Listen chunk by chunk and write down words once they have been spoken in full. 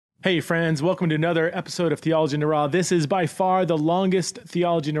Hey friends, welcome to another episode of Theology in the Raw. This is by far the longest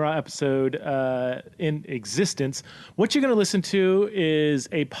Theology in the Raw episode in existence. What you're going to listen to is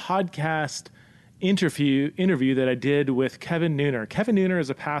a podcast interview that I did with Kevin Nooner. Kevin Nooner is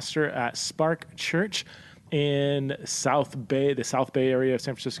a pastor at Spark Church in the South Bay area of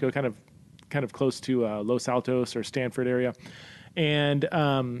San Francisco, kind of close to Los Altos or Stanford area. And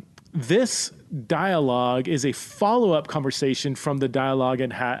this dialogue is a follow-up conversation from the dialogue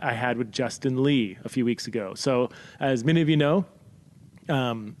I had with Justin Lee a few weeks ago. So as many of you know,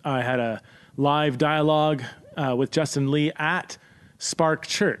 I had a live dialogue with Justin Lee at Spark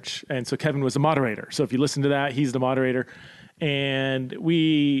Church. And so Kevin was the moderator. So if you listen to that, he's the moderator. And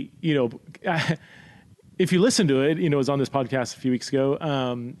we, if you listen to it, it was on this podcast a few weeks ago,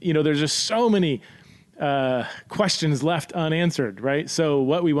 there's just so many questions left unanswered, right? So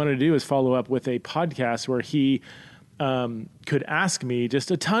what we wanted to do is follow up with a podcast where he could ask me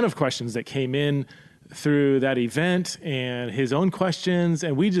just a ton of questions that came in through that event and his own questions.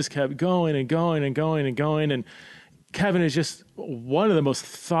 And we just kept going and going and going and going. And Kevin is just one of the most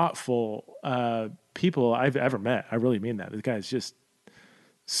thoughtful people I've ever met. I really mean that. The guy is just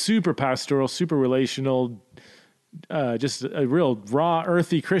super pastoral, super relational, just a real raw,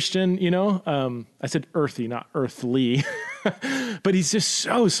 earthy Christian, I said earthy, not earthly, but he's just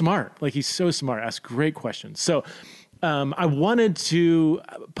so smart. Like he's so smart, asks great questions. So I wanted to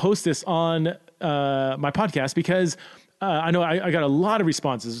post this on my podcast because I know I got a lot of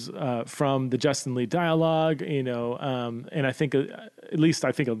responses from the Justin Lee dialogue, and I think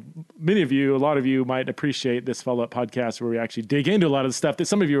many of you, a lot of you might appreciate this follow-up podcast where we actually dig into a lot of the stuff that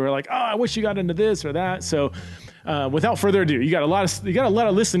some of you are like, oh, I wish you got into this or that. So without further ado, you got a lot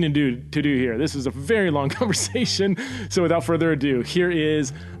of listening to do here. This is a very long conversation. So without further ado, here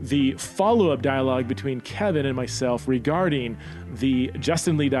is the follow-up dialogue between Kevin and myself regarding the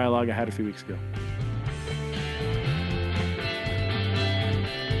Justin Lee dialogue I had a few weeks ago.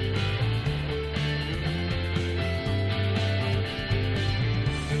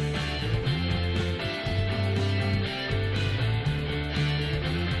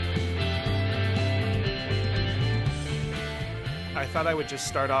 I thought I would just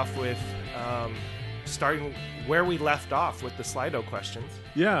start off with starting where we left off with the Slido questions.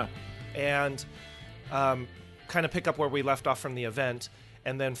 Yeah. And kind of pick up where we left off from the event.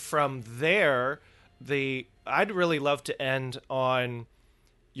 And then from there, I'd really love to end on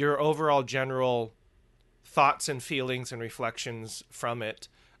your overall general thoughts and feelings and reflections from it.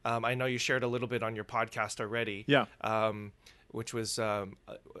 I know you shared a little bit on your podcast already. Yeah. Which was,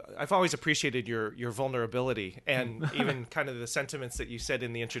 I've always appreciated your vulnerability and even kind of the sentiments that you said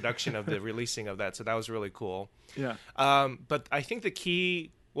in the introduction of the releasing of that. So that was really cool. Yeah. But I think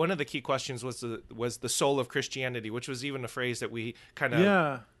one of the key questions was the soul of Christianity, which was even a phrase that we kind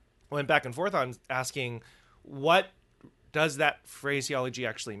of went back and forth on, asking what does that phraseology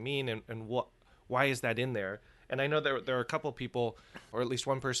actually mean and why is that in there? And I know there are a couple people, or at least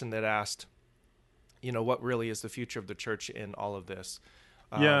one person that asked, what really is the future of the church in all of this?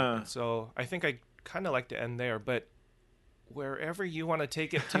 So I think I kind of like to end there, but wherever you want to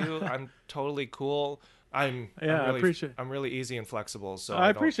take it to, I'm totally cool. I'm really easy and flexible. So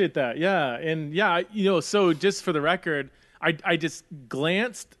I appreciate that. Yeah. And so just for the record, I just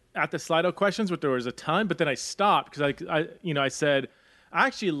glanced at the Slido questions, but there was a ton, but then I stopped because I said, I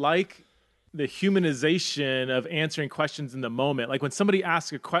actually like the humanization of answering questions in the moment. Like when somebody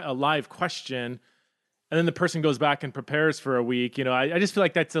asks a live question, and then the person goes back and prepares for a week, I just feel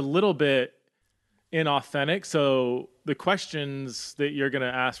like that's a little bit inauthentic. So the questions that you're going to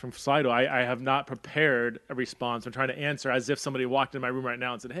ask from Slido, I have not prepared a response. I'm trying to answer as if somebody walked in my room right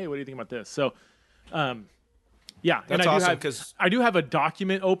now and said, hey, what do you think about this? So, yeah. That's awesome. Because I do have a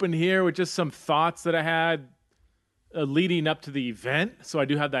document open here with just some thoughts that I had leading up to the event. So I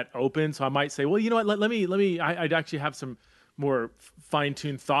do have that open. So I might say, well, you know what, let me, I'd actually have some more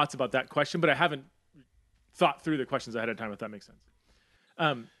fine-tuned thoughts about that question, but I haven't thought through the questions ahead of time, if that makes sense.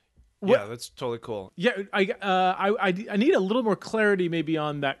 Yeah, that's totally cool. Yeah, I need a little more clarity maybe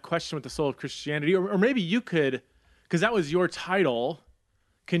on that question with the soul of Christianity, or maybe you could, because that was your title.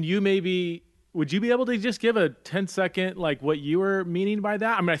 Would you be able to just give a 10-second, like what you were meaning by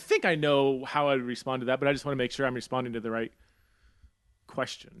that? I mean, I think I know how I'd respond to that, but I just want to make sure I'm responding to the right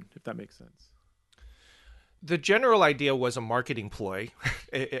question, if that makes sense. The general idea was a marketing ploy.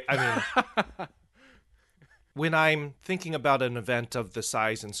 When I'm thinking about an event of the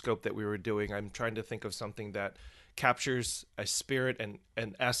size and scope that we were doing, I'm trying to think of something that captures a spirit and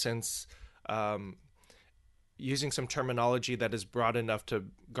an essence, using some terminology that is broad enough to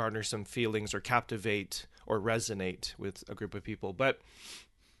garner some feelings or captivate or resonate with a group of people. But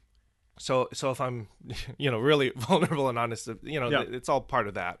So if I'm, really vulnerable and honest, it's all part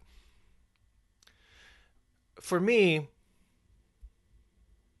of that. For me,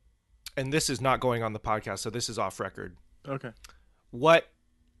 and this is not going on the podcast, so this is off record. Okay. What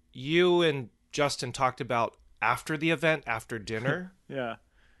you and Justin talked about after the event, after dinner, yeah,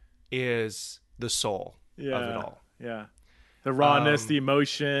 is the soul of it all. Yeah. The rawness, the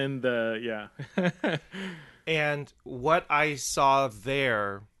emotion, And what I saw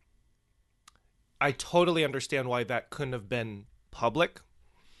there, I totally understand why that couldn't have been public,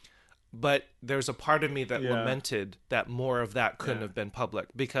 but there's a part of me that lamented that more of that couldn't have been public,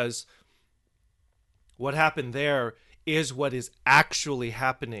 because what happened there is what is actually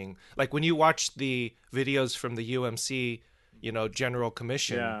happening. Like when you watch the videos from the UMC, General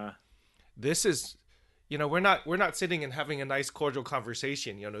Commission, this is, we're not sitting and having a nice cordial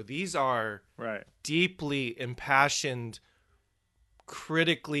conversation. These are deeply impassioned,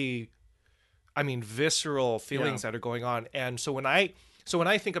 critically, visceral feelings that are going on. And so when I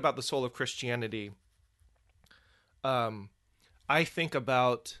think about the soul of Christianity, I think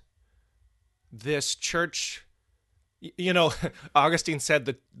about this church. Augustine said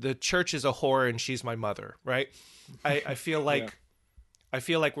that the church is a whore and she's my mother, right? I feel like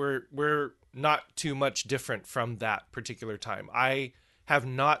we're not too much different from that particular time. I have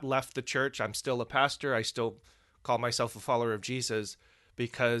not left the church. I'm still a pastor. I still call myself a follower of Jesus,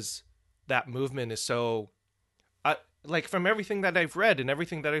 because that movement is so, from everything that I've read and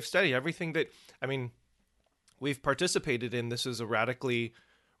everything that I've studied, everything that, we've participated in, this is a radically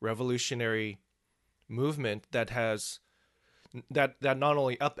revolutionary movement that has, that not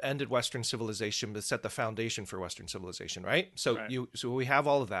only upended Western civilization, but set the foundation for Western civilization, right? So we have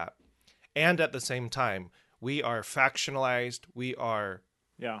all of that. And at the same time, we are factionalized. We are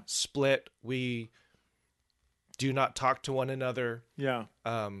split. We do not talk to one another. Yeah.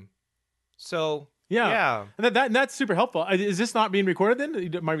 So yeah. And that's super helpful. Is this not being recorded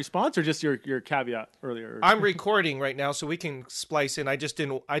then? My response, or just your caveat earlier? I'm recording right now, so we can splice in. I just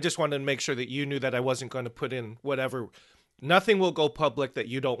wanted to make sure that you knew that I wasn't going to put in whatever. Nothing will go public that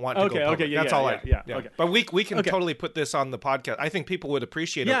you don't want to go public. Okay, that's all. Okay. But we can totally put this on the podcast. I think people would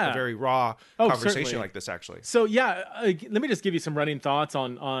appreciate a very raw conversation certainly. Like this, actually. So let me just give you some running thoughts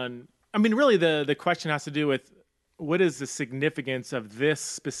on. Really, the question has to do with what is the significance of this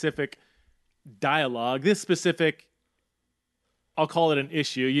specific dialogue, this specific. I'll call it an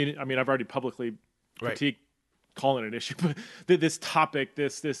issue. I've already publicly critiqued calling it an issue, but this topic,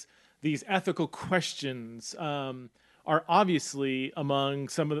 these ethical questions. Are obviously among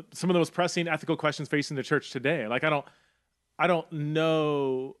some of the most pressing ethical questions facing the church today. Like I don't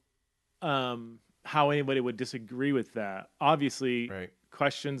know how anybody would disagree with that. Obviously,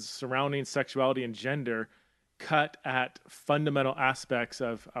 questions surrounding sexuality and gender cut at fundamental aspects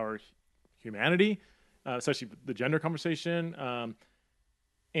of our humanity, especially the gender conversation.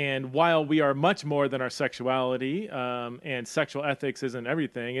 And while we are much more than our sexuality, and sexual ethics isn't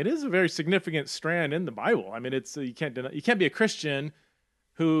everything, it is a very significant strand in the Bible. It's you can't be a Christian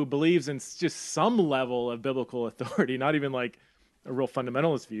who believes in just some level of biblical authority, not even like a real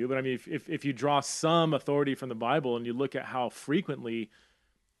fundamentalist view. But if you draw some authority from the Bible and you look at how frequently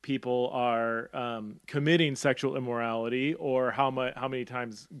people are committing sexual immorality, or how many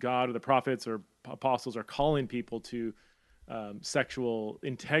times God or the prophets or apostles are calling people to sexual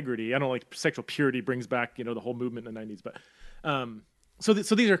integrity. I don't like sexual purity brings back, the whole movement in the 90s, but so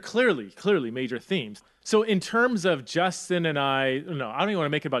these are clearly major themes. So in terms of Justin and I don't even want to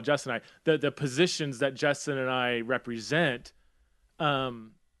make it about Justin and I, the positions that Justin and I represent,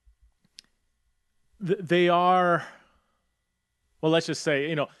 they are, well, let's just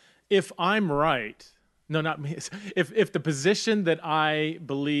say, if I'm right, no, not me, if the position that I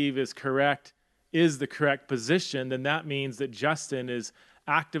believe is correct is the correct position, then that means that Justin is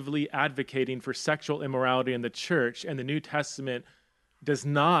actively advocating for sexual immorality in the church, and the New Testament does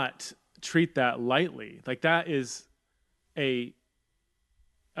not treat that lightly. Like that is a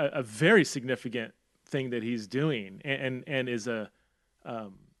very significant thing that he's doing, and is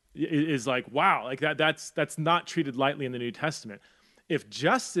like, wow, like that's not treated lightly in the New Testament. If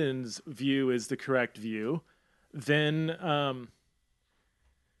Justin's view is the correct view, then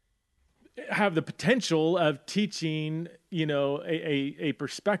have the potential of teaching, a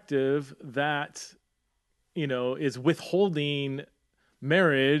perspective that, is withholding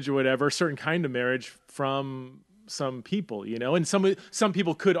marriage or whatever, a certain kind of marriage from some people, and some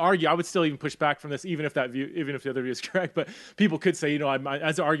people could argue, I would still even push back from this, even if the other view is correct, but people could say,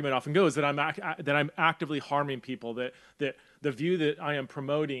 as the argument often goes, that I'm actively harming people, that the view that I am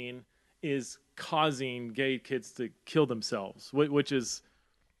promoting is causing gay kids to kill themselves, which is,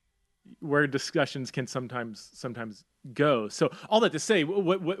 where discussions can sometimes go. So all that to say,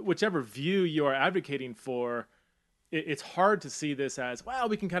 whichever view you are advocating for, it's hard to see this as, well,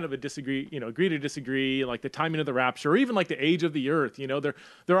 we can kind of agree to disagree, like the timing of the rapture, or even like the age of the earth.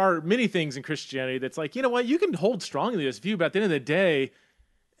 There are many things in Christianity that's like, you know what, you can hold strongly this view, but at the end of the day,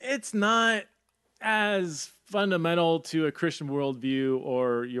 it's not as fundamental to a Christian worldview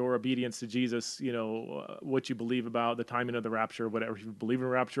or your obedience to Jesus, what you believe about the timing of the rapture, whatever you believe in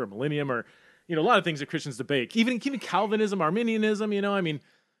rapture or millennium, or, a lot of things that Christians debate, even Calvinism, Arminianism,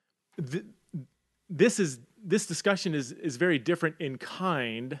 this discussion is very different in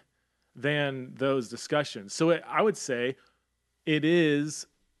kind than those discussions. So I would say it is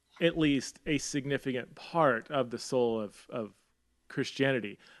at least a significant part of the soul of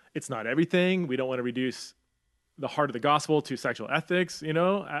Christianity. It's not everything. We don't want to reduce the heart of the gospel to sexual ethics,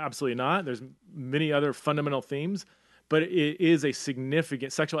 absolutely not. There's many other fundamental themes, but it is a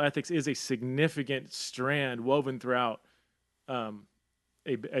significant, sexual ethics is a significant strand woven throughout a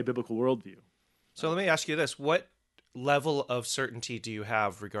biblical worldview. So let me ask you this. What level of certainty do you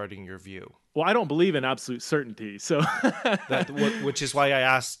have regarding your view? Well, I don't believe in absolute certainty. So which is why I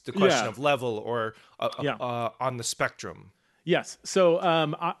asked the question of level or on the spectrum. Yes. So,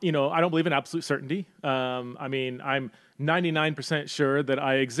 I don't believe in absolute certainty. I'm 99% sure that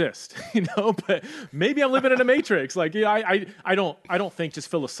I exist, but maybe I'm living in a matrix. Like, I don't think just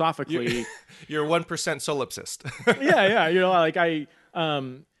philosophically. You're 1% solipsist.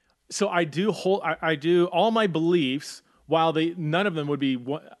 So I do all my beliefs, while none of them would be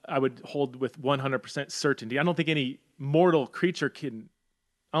what I would hold with 100% certainty. I don't think any mortal creature I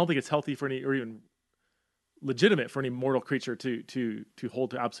don't think it's healthy for any, or even legitimate for any mortal creature to hold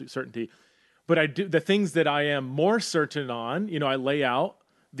to absolute certainty. But I do the things that I am more certain on, I lay out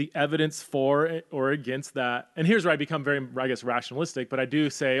the evidence for or against that. And here's where I become very, I guess, rationalistic, but I do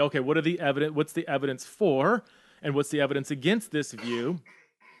say, okay, what's the evidence for, and what's the evidence against this view?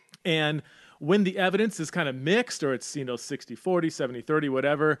 And when the evidence is kind of mixed, or it's, 60-40, 70-30,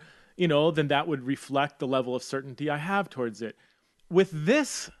 whatever, then that would reflect the level of certainty I have towards it. With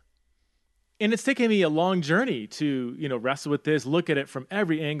this, and it's taken me a long journey to, wrestle with this, look at it from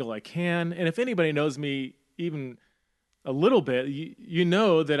every angle I can. And if anybody knows me even a little bit, you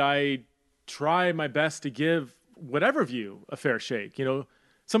know that I try my best to give whatever view a fair shake.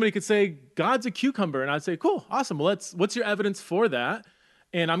 Somebody could say, God's a cucumber. And I'd say, cool, awesome. Well, what's your evidence for that?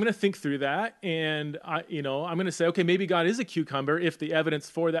 And I'm going to think through that, and I'm going to say, okay, maybe God is a cucumber if the evidence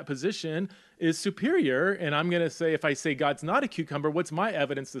for that position is superior. And I'm going to say, if I say God's not a cucumber, what's my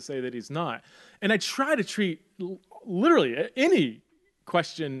evidence to say that he's not? And I try to treat literally any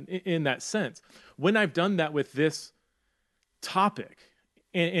question in that sense. When I've done that with this topic,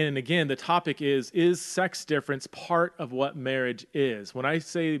 and again, the topic is sex difference part of what marriage is? When I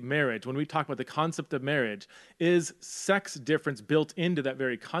say marriage, when we talk about the concept of marriage, is sex difference built into that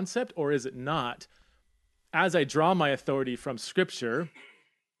very concept, or is it not? As I draw my authority from Scripture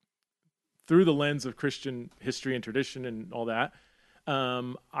through the lens of Christian history and tradition and all that,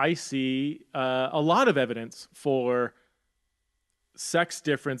 I see a lot of evidence for sex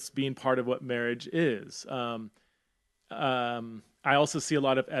difference being part of what marriage is. I also see a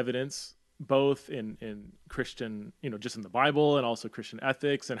lot of evidence both in Christian, just in the Bible, and also Christian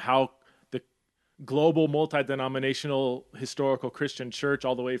ethics, and how the global multi-denominational historical Christian church,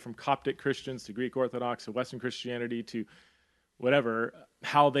 all the way from Coptic Christians to Greek Orthodox to Western Christianity to whatever,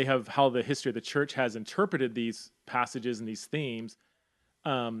 how the history of the church has interpreted these passages and these themes.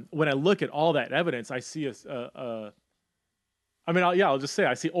 When I look at all that evidence, I see I'll just say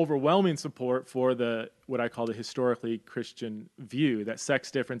I see overwhelming support for what I call the historically Christian view, that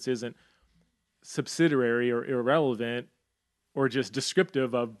sex difference isn't subsidiary or irrelevant or just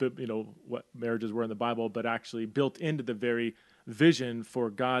descriptive of what marriages were in the Bible, but actually built into the very vision for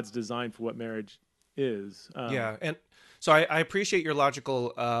God's design for what marriage is. And so I appreciate your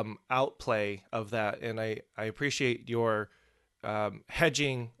logical outplay of that, and I appreciate your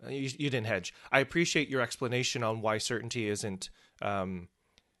hedging. You didn't hedge. I appreciate your explanation on why certainty isn't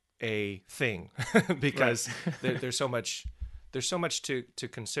a thing, because there's so much to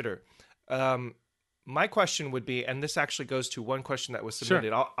consider. My question would be, and this actually goes to one question that was submitted.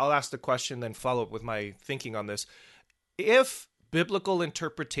 Sure. I'll ask the question, then follow up with my thinking on this. If biblical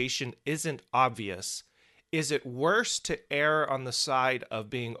interpretation isn't obvious, is it worse to err on the side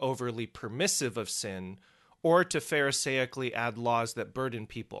of being overly permissive of sin, or to pharisaically add laws that burden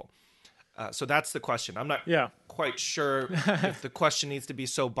people? So that's the question. I'm not quite sure if the question needs to be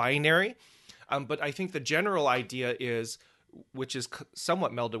so binary, but I think the general idea is, which is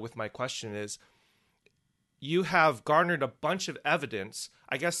somewhat melded with my question, is you have garnered a bunch of evidence,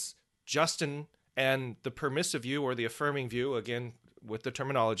 I guess Justin and the permissive view or the affirming view, again, with the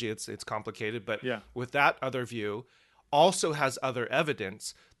terminology, it's complicated, but with that other view, also has other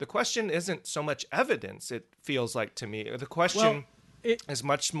evidence. The question isn't so much evidence, it feels like to me. The question is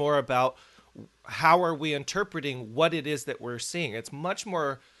much more about how are we interpreting what it is that we're seeing. It's much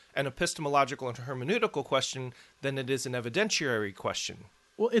more an epistemological and hermeneutical question than it is an evidentiary question.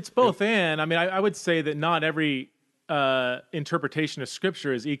 Well, it's both and. I mean, I would say that not every interpretation of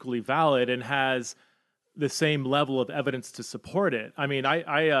Scripture is equally valid and has the same level of evidence to support it. I mean,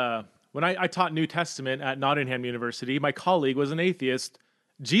 when I taught New Testament at Nottingham University, my colleague was an atheist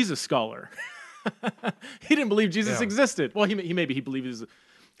Jesus scholar. He didn't believe Jesus existed. Well, he believed he was a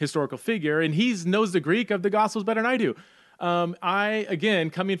historical figure, and he knows the Greek of the Gospels better than I do. Again,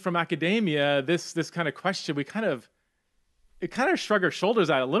 coming from academia, this kind of question, it kind of shrug our shoulders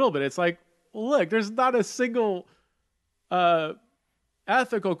at a little bit. It's like, look, there's not a single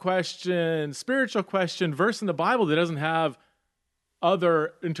ethical question, spiritual question, verse in the Bible that doesn't have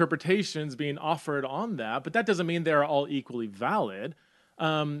other interpretations being offered on that, but that doesn't mean they're all equally valid.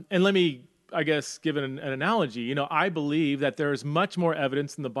 And let me, I guess, give an analogy. I believe that there is much more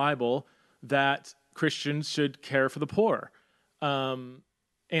evidence in the Bible that Christians should care for the poor. And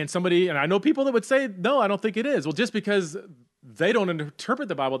I know people that would say, no, I don't think it is. Well, just because they don't interpret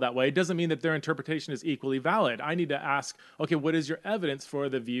the Bible that way doesn't mean that their interpretation is equally valid. I need to ask, okay, what is your evidence for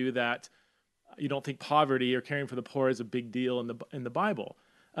the view that you don't think poverty or caring for the poor is a big deal in the Bible?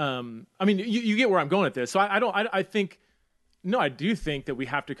 I mean, you get where I'm going at this. So I do think that we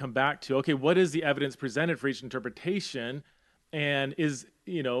have to come back to, okay, what is the evidence presented for each interpretation? And is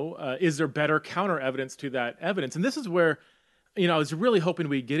there better counter evidence to that evidence? And this is where, I was really hoping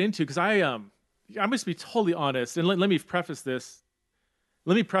we'd get into, because I must be totally honest. And let me preface this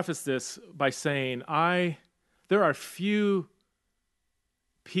by saying there are few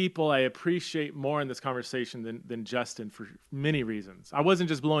people I appreciate more in this conversation than Justin for many reasons. I wasn't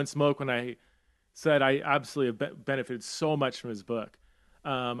just blowing smoke when I said I absolutely have benefited so much from his book.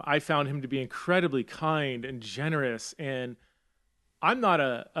 I found him to be incredibly kind and generous, and I'm not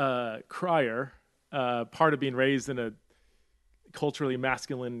a crier. Part of being raised in a culturally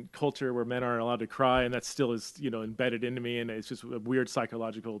masculine culture where men aren't allowed to cry, and that still is embedded into me, and it's just a weird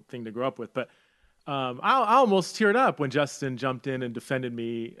psychological thing to grow up with. But I almost teared up when Justin jumped in and defended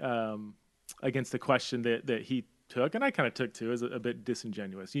me against the question that he took, and I kind of took too, as a bit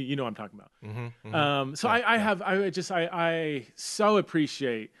disingenuous. You know what I'm talking about. Mm-hmm, mm-hmm. So I so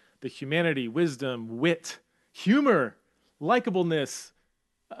appreciate the humanity, wisdom, wit, humor, likableness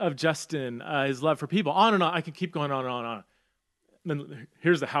of Justin, his love for people. On and on. I can keep going on and on and on. And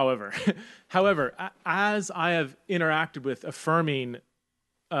here's the however. However, as I have interacted with affirming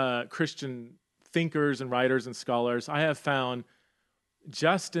Christian thinkers and writers and scholars, I have found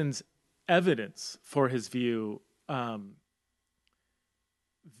Justin's evidence for his view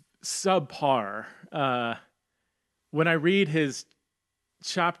subpar. When I read his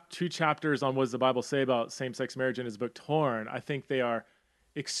 2 chapters on what does the Bible say about same-sex marriage in his book Torn, I think they are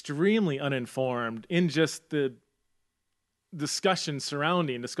extremely uninformed in just the discussion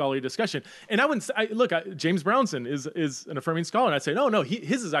surrounding the scholarly discussion. And I wouldn't say, James Brownson is an affirming scholar, and I'd say, no,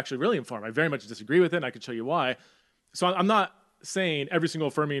 his is actually really informed. I very much disagree with it, and I could show you why. So I'm not saying every single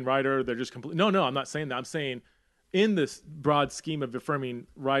affirming writer, they're just complete. No, I'm not saying that. I'm saying in this broad scheme of affirming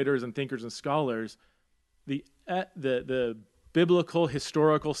writers and thinkers and scholars, the biblical,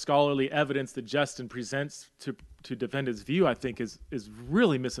 historical, scholarly evidence that Justin presents to defend his view, I think is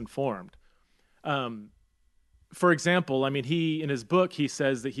really misinformed. For example, I mean, in his book, he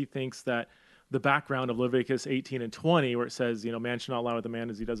says that he thinks that the background of Leviticus 18 and 20, where it says, man should not lie with a man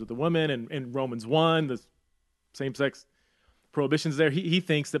as he does with a woman, and Romans 1, the same-sex prohibitions there, he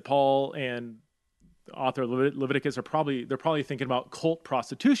thinks that Paul and the author of Leviticus they're probably thinking about cult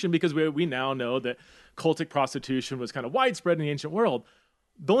prostitution, because we now know that cultic prostitution was kind of widespread in the ancient world.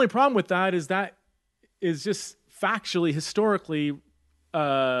 The only problem with that is just factually, historically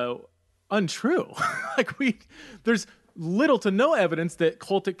untrue. There's little to no evidence that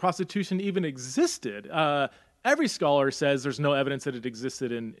cultic prostitution even existed. Every scholar says there's no evidence that it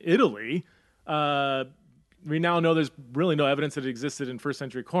existed in Italy. We now know there's really no evidence that it existed in first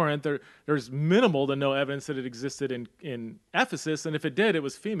century Corinth. There's minimal to no evidence that it existed in Ephesus. And if it did, it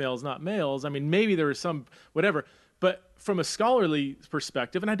was females, not males. I mean, maybe there was some whatever. But from a scholarly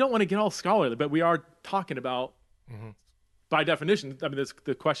perspective, and I don't want to get all scholarly, but we are talking about, by definition, I mean,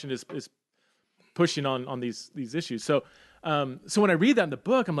 the question is pushing on these issues. So when I read that in the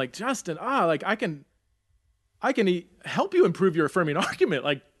book, I'm like, Justin, I can help you improve your affirming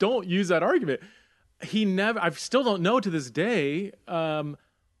argument. Don't use that argument. I still don't know to this day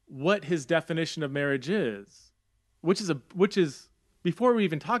what his definition of marriage is, which is before we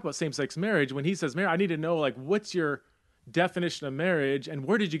even talk about same-sex marriage. When he says marriage, I need to know, like, what's your definition of marriage, and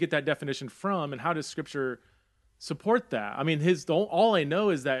where did you get that definition from, and how does Scripture support that? I mean, all I know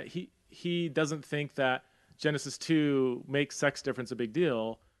is that he doesn't think that Genesis 2 makes sex difference a big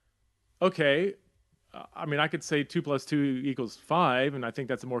deal. Okay, I mean, I could say 2 + 2 = 5, and I think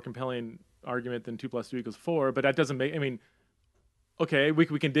that's a more compelling argument than 2 + 2 = 4. But that doesn't make. I mean, okay, we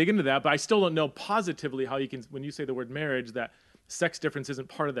can dig into that, but I still don't know positively how you can, when you say the word marriage, that sex difference isn't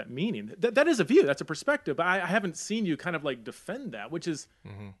part of that meaning. That is a view, that's a perspective, but I haven't seen you kind of like defend that, which is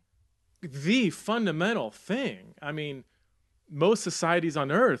the fundamental thing. I mean, most societies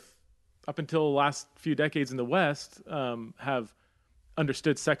on earth, up until the last few decades in the West, have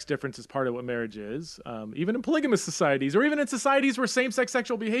understood sex difference as part of what marriage is. Even in polygamous societies, or even in societies where same-sex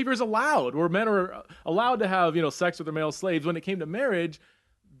sexual behavior is allowed, where men are allowed to have, sex with their male slaves, when it came to marriage,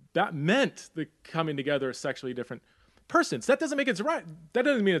 that meant the coming together of sexually different persons. That doesn't make it right. That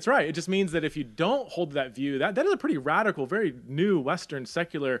doesn't mean it's right. It just means that if you don't hold that view, that is a pretty radical, very new Western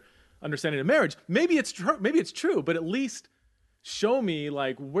secular understanding of marriage. Maybe it's true, but at least show me,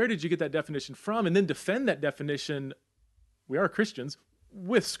 like, where did you get that definition from, and then defend that definition. We are Christians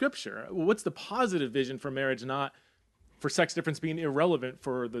with Scripture. What's the positive vision for marriage, not for sex difference being irrelevant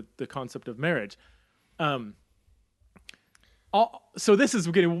for the concept of marriage? So this is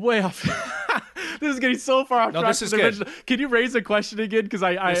getting way off. This is getting so far off track. This is good. Can you raise a question again? Because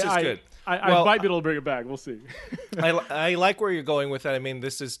I might be able to bring it back. We'll see. I like where you're going with that. I mean,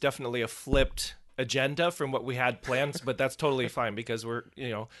 this is definitely a flipped agenda from what we had planned, but that's totally fine, because we're,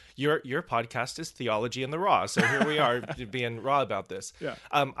 your podcast is Theology in the Raw, so here we are being raw about this. Yeah.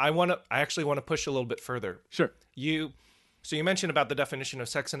 I actually want to push a little bit further. Sure. So you mentioned about the definition of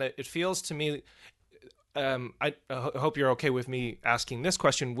sex, and it feels to me, I hope you're okay with me asking this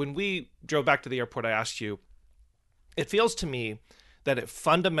question. When we drove back to the airport, I asked you, it feels to me that it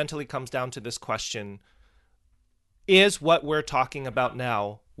fundamentally comes down to this question: is what we're talking about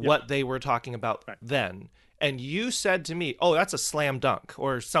now what they were talking about then? And you said to me, oh, that's a slam dunk,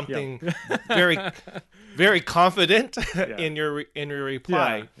 or something very, very confident in your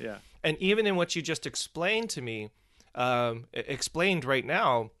reply. Yeah. And even in what you just explained to me, explained right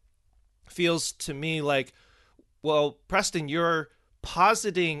now, feels to me like, well, Preston, you're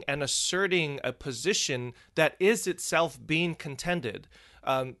positing and asserting a position that is itself being contended.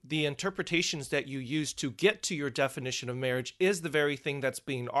 The interpretations that you use to get to your definition of marriage is the very thing that's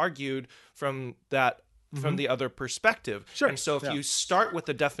being argued from the other perspective. Sure. And so if you start with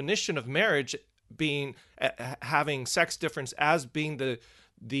the definition of marriage being having sex difference as being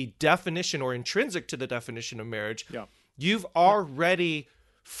the definition, or intrinsic to the definition of marriage, you've already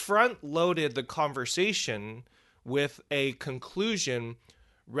front-loaded the conversation with a conclusion,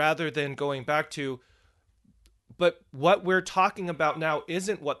 rather than going back to, but what we're talking about now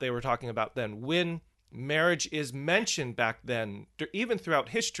isn't what they were talking about then. When marriage is mentioned back then, even throughout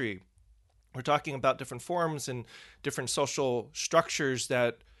history, we're talking about different forms and different social structures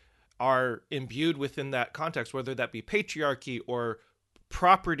that are imbued within that context, whether that be patriarchy or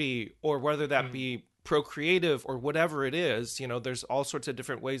property, or whether that be procreative, or whatever it is. There's all sorts of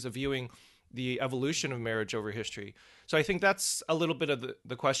different ways of viewing the evolution of marriage over history. So I think that's a little bit of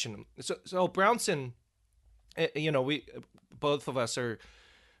the question. So Brownson, we both of us are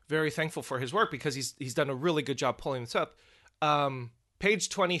very thankful for his work, because he's done a really good job pulling this up. Page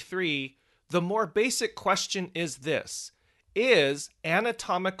 23, the more basic question is this: is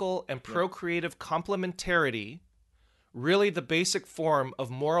anatomical and procreative complementarity really the basic form of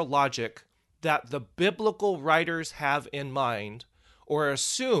moral logic that the biblical writers have in mind, or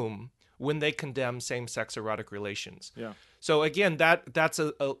assume when they condemn same-sex erotic relations? Yeah. So again, that's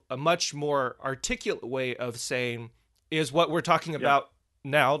a much more articulate way of saying, is what we're talking about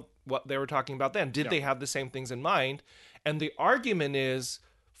now what they were talking about then? Did they have the same things in mind? And the argument is,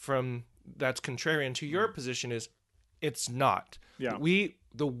 that's contrarian to your position, is it's not. Yeah.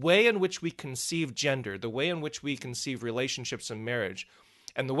 The way in which we conceive gender, the way in which we conceive relationships and marriage,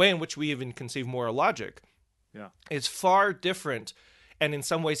 and the way in which we even conceive moral logic is far different, and in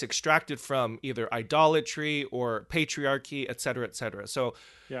some ways extracted from either idolatry or patriarchy, et cetera, et cetera. So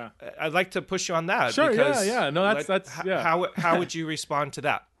I'd like to push you on that. Sure, because No, that's how would you respond to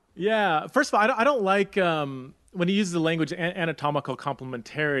that? Yeah, first of all, I don't like when he uses the language anatomical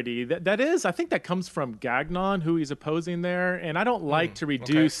complementarity. That is, I think that comes from Gagnon, who he's opposing there, and I don't like to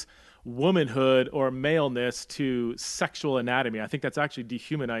reduce womanhood or maleness to sexual anatomy. I think that's actually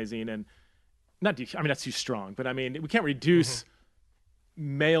dehumanizing, and that's too strong, but I mean, we can't reduce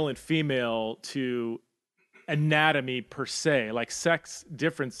male and female to anatomy per se. Like sex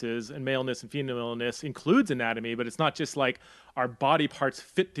differences and maleness and femaleness includes anatomy, but it's not just like our body parts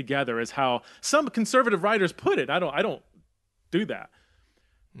fit together as how some conservative writers put it. I don't do that.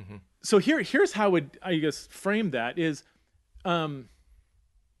 Mm-hmm. So here's how I guess frame that is, and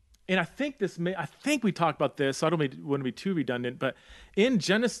I think we talked about this, so I don't want to be too redundant, but in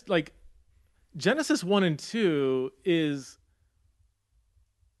Genesis 1 and 2 is,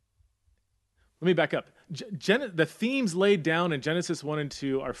 let me back up. The themes laid down in Genesis 1 and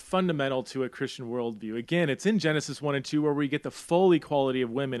 2 are fundamental to a Christian worldview. Again, it's in Genesis 1 and 2 where we get the full equality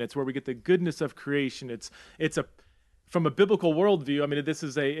of women. It's where we get the goodness of creation. It's from a biblical worldview. I mean, this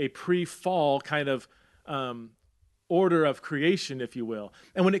is a pre-fall kind of order of creation, if you will.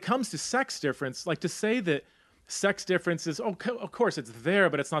 And when it comes to sex difference, like to say that sex difference is, of course it's there,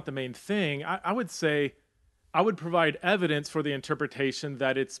 but it's not the main thing. I would say, I would provide evidence for the interpretation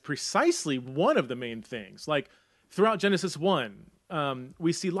that it's precisely one of the main things. Like throughout Genesis 1,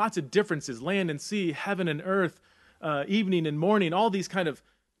 we see lots of differences, land and sea, heaven and earth, evening and morning, all these kind of,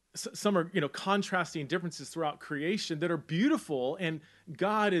 some are, contrasting differences throughout creation that are beautiful. And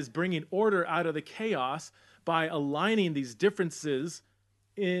God is bringing order out of the chaos by aligning these differences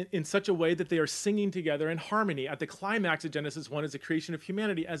in such a way that they are singing together in harmony. At the climax of Genesis 1 is the creation of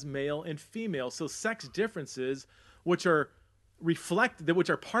humanity as male and female. So sex differences, which are part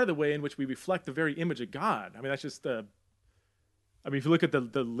of the way in which we reflect the very image of God. I mean, that's just if you look at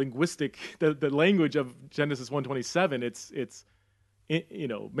the linguistic, the language of Genesis 1:27, it's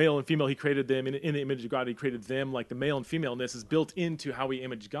male and female, he created them in the image of God. He created them. Like the male and femaleness is built into how we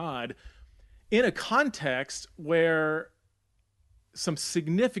image God in a context where some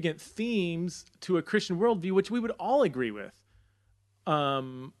significant themes to a Christian worldview, which we would all agree with,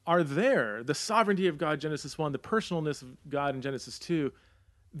 are there. The sovereignty of God, Genesis 1, the personalness of God in Genesis 2.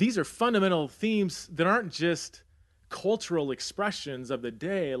 These are fundamental themes that aren't just cultural expressions of the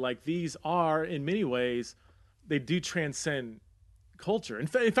day. Like these are, in many ways, they do transcend culture. In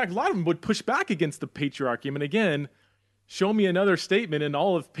fact, a lot of them would push back against the patriarchy. I mean, again, show me another statement in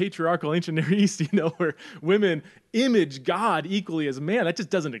all of patriarchal ancient Near East, where women image God equally as man. That just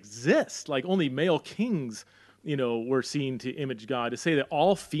doesn't exist. Like only male kings, were seen to image God. To say that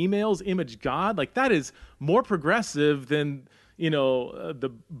all females image God, like that is more progressive than,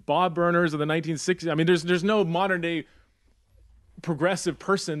 the Bob Burners of the 1960s. I mean, there's no modern day progressive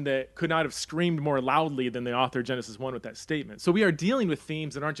person that could not have screamed more loudly than the author of Genesis 1 with that statement. So we are dealing with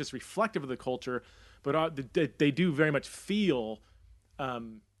themes that aren't just reflective of the culture, but they do very much feel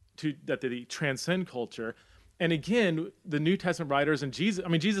that they transcend culture. And again, the New Testament writers and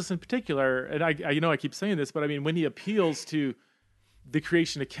Jesus in particular, and I keep saying this, but I mean, when he appeals to the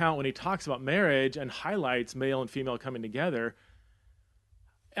creation account, when he talks about marriage and highlights male and female coming together,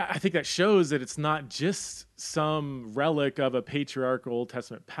 I think that shows that it's not just some relic of a patriarchal Old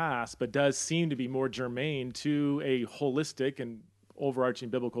Testament past, but does seem to be more germane to a holistic and overarching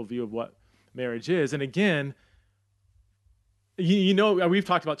biblical view of what marriage is. And again, we've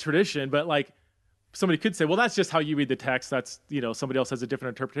talked about tradition, but like somebody could say, well, that's just how you read the text. That's, somebody else has a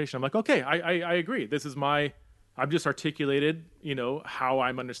different interpretation. I'm like, okay, I agree. I've just articulated, how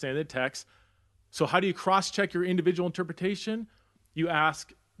I'm understanding the text. So how do you cross-check your individual interpretation? You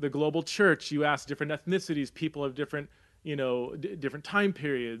ask the global church, you ask different ethnicities, people of different, different time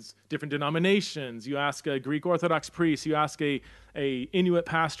periods, different denominations. You ask a Greek Orthodox priest, you ask a Inuit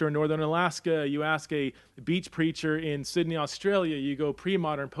pastor in Northern Alaska, you ask a beach preacher in Sydney, Australia, you go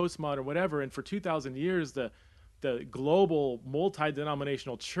pre-modern, postmodern, whatever. And for 2,000 years, the global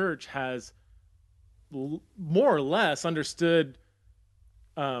multi-denominational church has more or less understood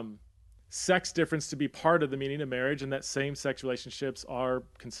sex difference to be part of the meaning of marriage, and that same-sex relationships are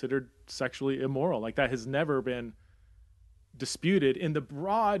considered sexually immoral. Like that has never been disputed in the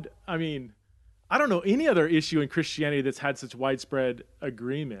broad. I mean, I don't know any other issue in Christianity that's had such widespread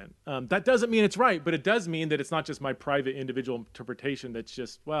agreement. That doesn't mean it's right, but it does mean that it's not just my private individual interpretation. That's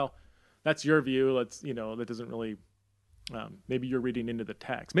just, well, that's your view. That doesn't really, maybe you're reading into the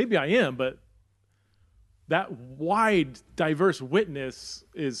text. Maybe I am, but that wide, diverse witness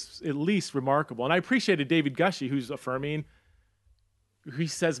is at least remarkable. And I appreciated David Gushee, who's affirming, he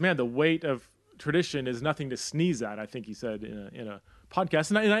says, man, the weight of tradition is nothing to sneeze at, I think he said in a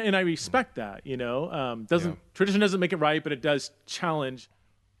podcast. And I respect that, tradition doesn't make it right, but it does challenge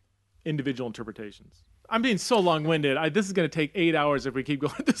individual interpretations. I'm being so long-winded. This is going to take 8 hours if we keep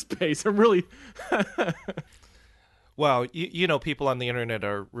going at this pace. I'm really... Well, people on the internet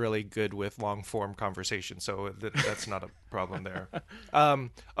are really good with long-form conversation, so that's not a problem there.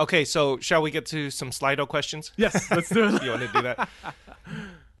 Okay, so shall we get to some Slido questions? Yes, let's do it. You want to do that?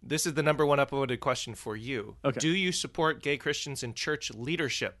 This is the number one upvoted question for you. Okay. Do you support gay Christians in church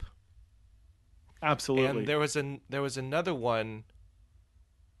leadership? Absolutely. And there was another one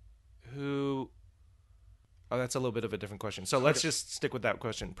who... Oh, that's a little bit of a different question. So let's just stick with that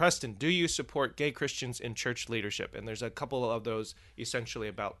question. Preston, do you support gay Christians in church leadership? And there's a couple of those essentially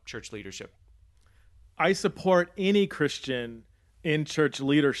about church leadership. I support any Christian in church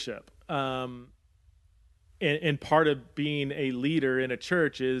leadership. And part of being a leader in a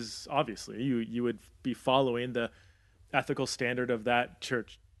church is obviously you would be following the ethical standard of that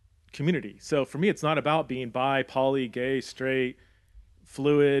church community. So for me, it's not about being bi, poly, gay, straight,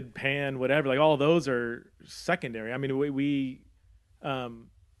 fluid, pan, whatever. Like all those are secondary. I mean, and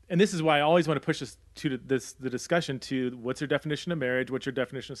this is why I always want to push this to the discussion to what's your definition of marriage, what's your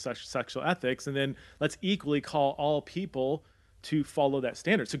definition of sexual ethics, and then let's equally call all people to follow that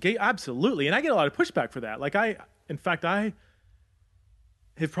standard. So gay, absolutely. And I get a lot of pushback for that. Like I have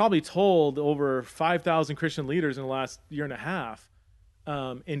probably told over 5,000 Christian leaders in the last year and a half,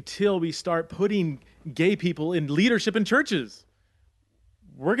 until we start putting gay people in leadership in churches,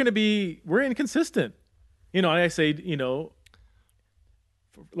 we're inconsistent. And I say,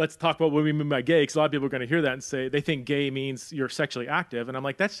 let's talk about what we mean by gay, because a lot of people are going to hear that and say they think gay means you're sexually active. And I'm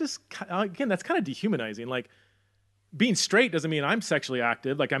like, that's kind of dehumanizing. Like, being straight doesn't mean I'm sexually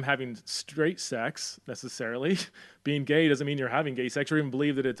active, like I'm having straight sex necessarily. Being gay doesn't mean you're having gay sex or even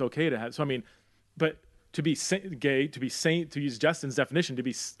believe that it's okay to have. So, I mean, but to be gay, to use Justin's definition, to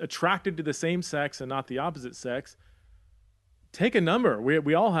be attracted to the same sex and not the opposite sex, take a number.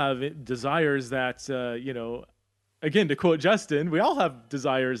 We all have desires that, again, to quote Justin, we all have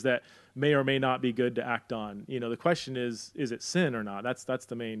desires that may or may not be good to act on. The question is it sin or not? That's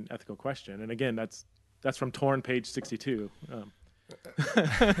the main ethical question. And again, that's from Torn, page 62.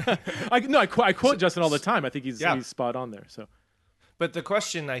 I quote Justin all the time. I think he's spot on there. So, but the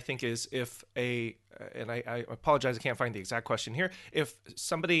question I think is and I apologize, I can't find the exact question here. If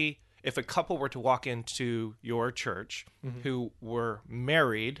a couple were to walk into your church who were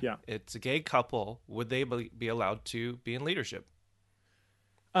married, it's a gay couple, would they be allowed to be in leadership?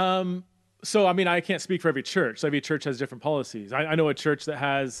 So, I mean, I can't speak for every church. So every church has different policies. I know a church that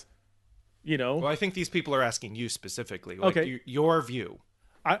has, Well, I think these people are asking you specifically. Like your view.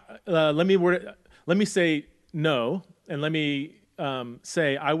 Let me say no, and let me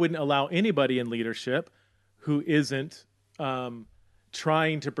say I wouldn't allow anybody in leadership who isn't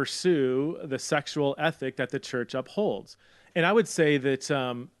trying to pursue the sexual ethic that the church upholds. And I would say that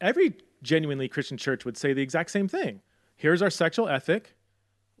every genuinely Christian church would say the exact same thing. Here's our sexual ethic.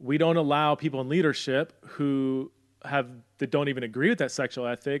 We don't allow people in leadership that don't even agree with that sexual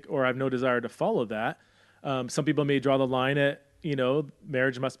ethic or have no desire to follow that. Some people may draw the line at,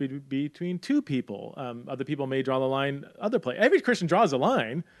 marriage must be between two people. Other people may draw the line other place. Every Christian draws a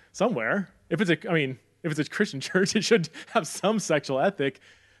line somewhere. If it's a Christian church, it should have some sexual ethic.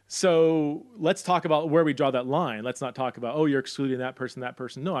 So let's talk about where we draw that line. Let's not talk about, you're excluding that person.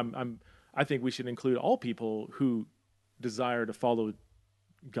 No, I think we should include all people who desire to follow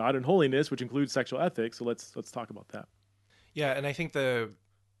God and holiness, which includes sexual ethics. So let's talk about that. Yeah, and I think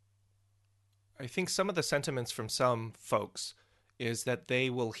some of the sentiments from some folks is that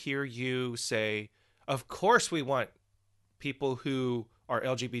they will hear you say, of course we want people who are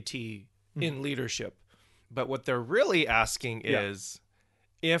LGBT in leadership. But what they're really asking is,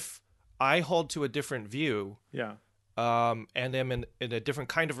 if I hold to a different view, and am in a different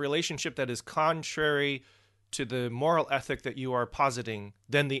kind of relationship that is contrary to the moral ethic that you are positing,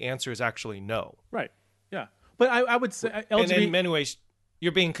 then the answer is actually no. Right. Yeah. But I would say LGBT... And in many ways,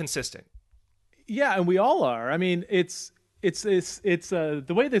 you're being consistent. Yeah, and we all are. I mean, it's the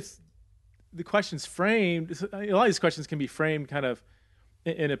way the question's framed. A lot of these questions can be framed kind of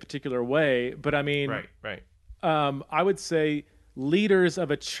in a particular way, but I mean, right. I would say leaders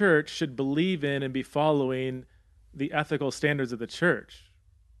of a church should believe in and be following the ethical standards of the church.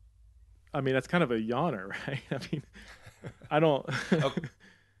 I mean, that's kind of a yawner, right? I mean, I don't.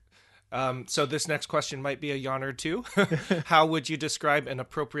 So this next question might be a yawner too. How would you describe an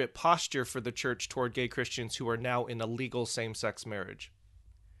appropriate posture for the church toward gay Christians who are now in a legal same-sex marriage?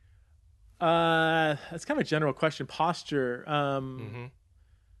 That's kind of a general question. Posture. I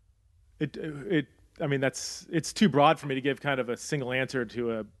mean, it's too broad for me to give kind of a single answer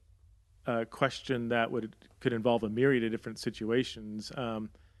to a question that could involve a myriad of different situations.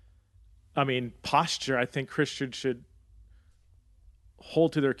 I mean, posture, I think Christians should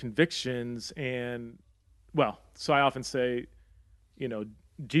hold to their convictions so I often say,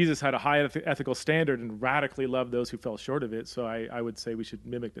 Jesus had a high ethical standard and radically loved those who fell short of it. So I would say we should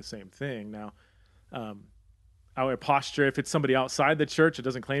mimic the same thing. Now, our posture. If it's somebody outside the church that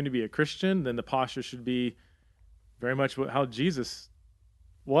doesn't claim to be a Christian, then the posture should be very much how Jesus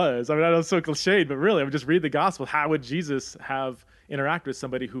was. I mean, I know it's so cliched, but really, I would just read the gospel. How would Jesus have interacted with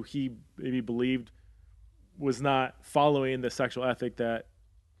somebody who he maybe believed was not following the sexual ethic that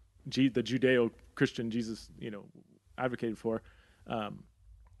the Judeo-Christian Jesus, advocated for?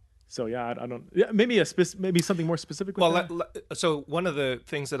 So yeah, I don't. Yeah, maybe something more specific. So one of the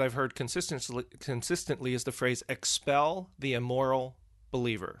things that I've heard consistently is the phrase "expel the immoral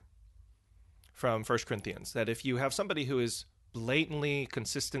believer" from 1 Corinthians. That if you have somebody who is blatantly,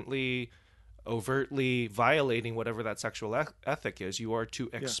 consistently, overtly violating whatever that sexual ethic is, you are to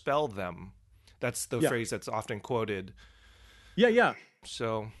expel them. That's the phrase that's often quoted. Yeah.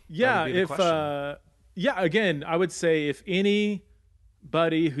 So again, I would say if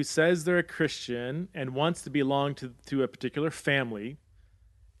anybody who says they're a Christian and wants to belong to a particular family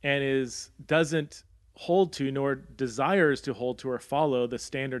and doesn't hold to nor desires to hold to or follow the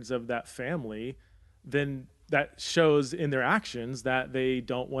standards of that family, then that shows in their actions that they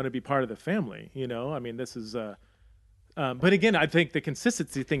don't want to be part of the family. I mean, this is, but again, I think the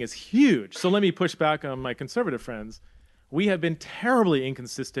consistency thing is huge. So let me push back on my conservative friends. We have been terribly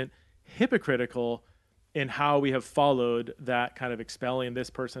inconsistent, hypocritical in how we have followed that kind of expelling this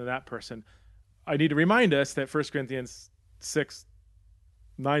person and that person. I need to remind us that 1 Corinthians 6,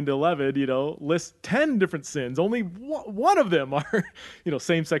 9-11, lists 10 different sins. Only one of them are,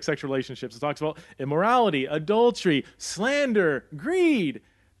 same-sex sexual relationships. It talks about immorality, adultery, slander, greed.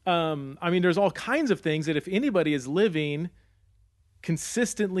 There's all kinds of things that if anybody is living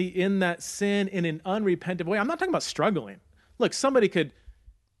consistently in that sin in an unrepentant way, I'm not talking about struggling. Look, somebody could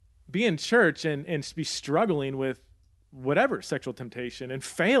be in church and be struggling with whatever sexual temptation and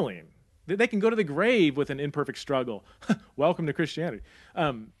failing. They can go to the grave with an imperfect struggle. Welcome to Christianity.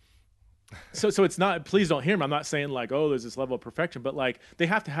 So it's not, please don't hear me. I'm not saying there's this level of perfection, but they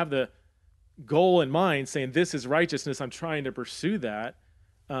have to have the goal in mind saying this is righteousness. I'm trying to pursue that.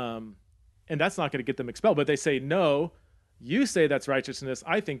 And that's not going to get them expelled, but they say, no, you say that's righteousness.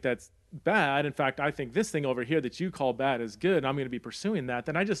 I think that's bad. In fact, I think this thing over here that you call bad is good. And I'm going to be pursuing that.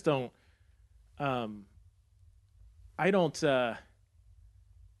 Then I just don't,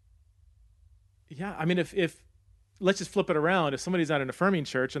 if let's just flip it around. If somebody's at an affirming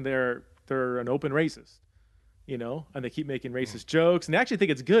church and they're an open racist, and they keep making racist jokes and they actually think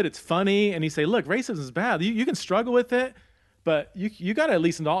it's good, it's funny, and you say, look, racism is bad. You can struggle with it, but you got to at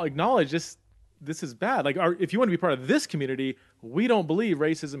least acknowledge this is bad. If you want to be part of this community, we don't believe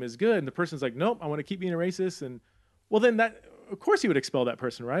racism is good. And the person's like, nope, I want to keep being a racist. And well, then of course you would expel that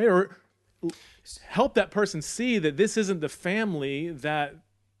person, right? Or help that person see that this isn't the family that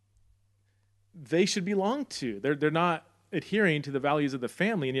they should belong to. They're not adhering to the values of the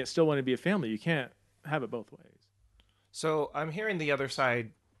family and yet still want to be a family. You can't have it both ways. So I'm hearing the other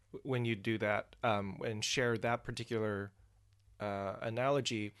side when you do that and share that particular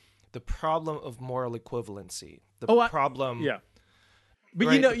analogy, the problem of moral equivalency, problem. Yeah. But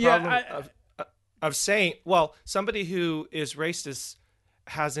right, of saying, well, somebody who is racist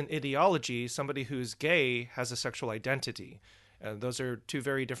has an ideology, somebody who's gay has a sexual identity. Those are two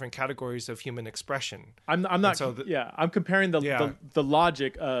very different categories of human expression. I'm not. I'm comparing the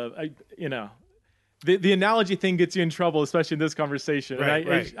logic of the analogy thing gets you in trouble, especially in this conversation. Right,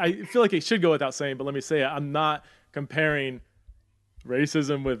 and I feel like it should go without saying, but let me say it. I'm not comparing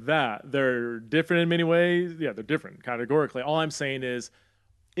racism with that. They're different in many ways. Yeah, they're different categorically. All I'm saying is,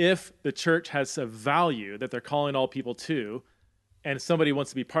 if the church has a value that they're calling all people to, and somebody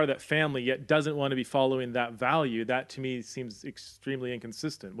wants to be part of that family yet doesn't want to be following that value, that to me seems extremely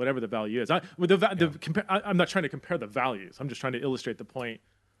inconsistent, whatever the value is. I'm not trying to compare the values. I'm just trying to illustrate the point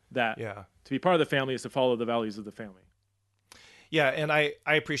that to be part of the family is to follow the values of the family. Yeah, and I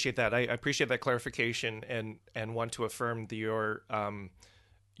appreciate that. I appreciate that clarification and want to affirm your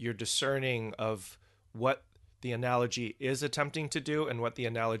discerning of what the analogy is attempting to do and what the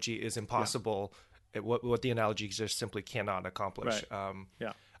analogy is impossible. Yeah. What the analogy just simply cannot accomplish. Right.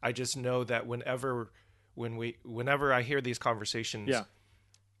 I just know that whenever I hear these conversations,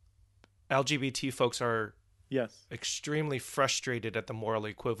 LGBT folks are extremely frustrated at the moral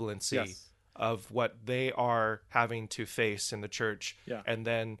equivalency of what they are having to face in the church, and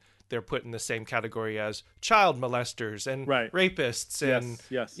then they're put in the same category as child molesters and rapists and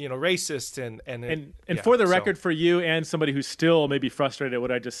racists and for the record, for you and somebody who's still maybe frustrated at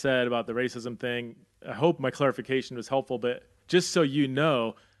what I just said about the racism thing, I hope my clarification was helpful. But just so you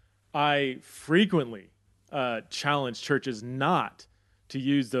know, I frequently challenge churches not to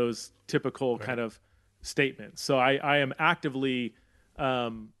use those typical kind of statements. So I am actively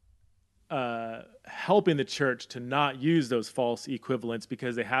helping the church to not use those false equivalents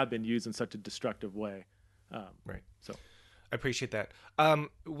because they have been used in such a destructive way. Right. So I appreciate that.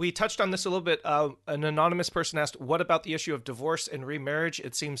 We touched on this a little bit. An anonymous person asked, what about the issue of divorce and remarriage?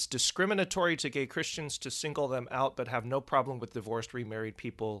 It seems discriminatory to gay Christians to single them out, but have no problem with divorced, remarried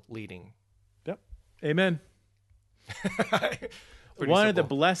people leading. Yep. Amen. One of the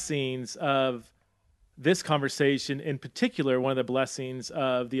blessings of this conversation, in particular, one of the blessings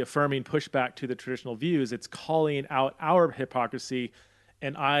of the affirming pushback to the traditional views, it's calling out our hypocrisy.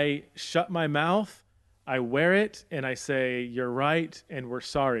 And I shut my mouth, I wear it, and I say, you're right, and we're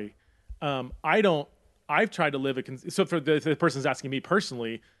sorry. I've tried to live so for the person's asking me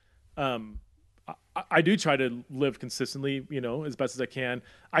personally, I do try to live consistently, as best as I can.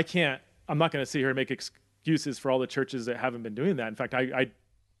 I'm not going to sit here and make excuses for all the churches that haven't been doing that. In fact, I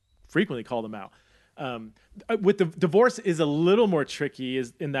frequently call them out. With the divorce is a little more tricky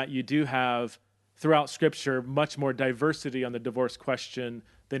is in that you do have throughout scripture much more diversity on the divorce question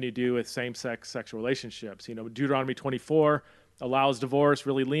than you do with same-sex sexual relationships. Deuteronomy 24 allows divorce,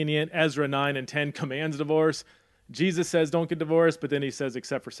 really lenient. Ezra 9 and 10 commands divorce. Jesus says don't get divorced, but then he says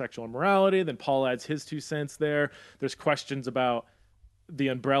except for sexual immorality. Then Paul adds his 2 cents there. There's questions about the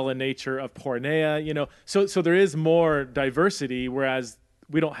umbrella nature of porneia, so there is more diversity, whereas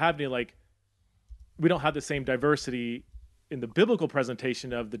we don't have the same diversity in the biblical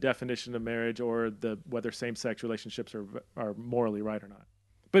presentation of the definition of marriage or whether same-sex relationships are morally right or not.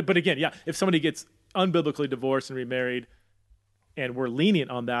 But again, yeah, if somebody gets unbiblically divorced and remarried and we're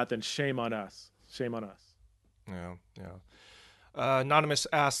lenient on that, then shame on us. Shame on us. Yeah. Anonymous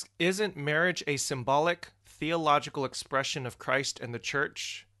asks, isn't marriage a symbolic, theological expression of Christ and the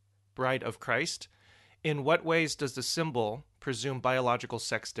church, bride of Christ? In what ways does the symbol presume biological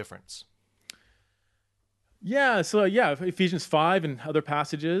sex difference? Yeah, Ephesians 5 and other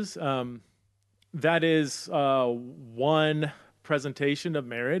passages, that is one presentation of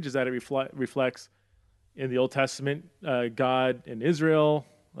marriage, is that it reflects in the Old Testament God and Israel,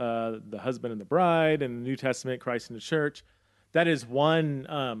 the husband and the bride, and the New Testament Christ and the church. That is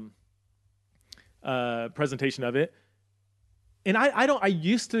one presentation of it. And I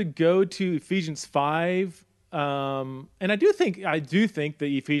used to go to Ephesians 5, and I do think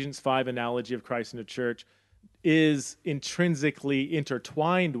the Ephesians 5 analogy of Christ and the church is intrinsically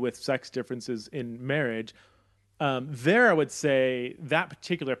intertwined with sex differences in marriage. There, I would say that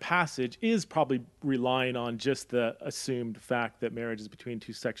particular passage is probably relying on just the assumed fact that marriage is between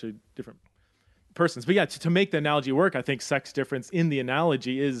 2 sexually different persons. But yeah, to make the analogy work, I think sex difference in the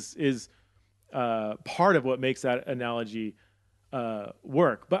analogy is part of what makes that analogy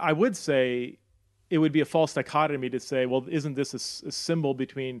work. But I would say it would be a false dichotomy to say, well, isn't this a symbol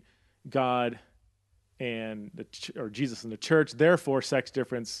between God and or Jesus and the church? Therefore, sex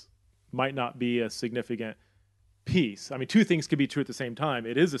difference might not be a significant piece. I mean, 2 things could be true at the same time.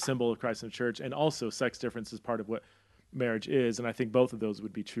 It is a symbol of Christ and the church, and also sex difference is part of what marriage is. And I think both of those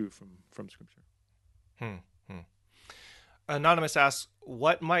would be true from Scripture. Anonymous asks,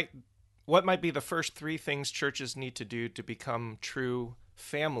 what might be the first 3 things churches need to do to become true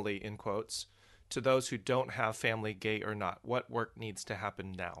family, in quotes, to those who don't have family, gay or not? What work needs to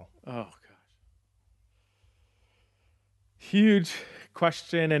happen now? Oh, gosh. Huge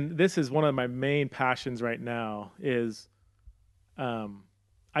question. And this is one of my main passions right now is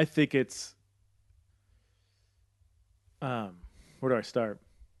I think it's, where do I start?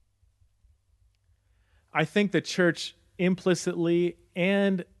 I think the church implicitly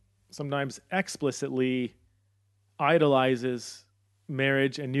and sometimes explicitly idolizes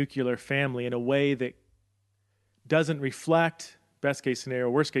marriage and nuclear family in a way that doesn't reflect best case scenario,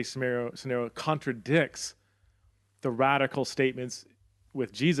 worst case scenario, contradicts the radical statements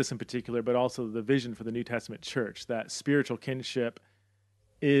with Jesus in particular, but also the vision for the New Testament church, that spiritual kinship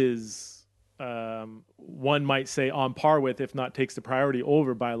is, one might say, on par with, if not takes the priority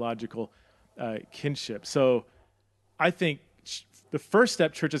over biological kinship. So I think the first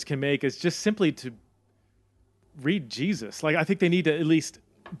step churches can make is just simply to read Jesus. I think they need to at least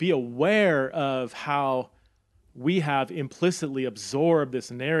be aware of how we have implicitly absorbed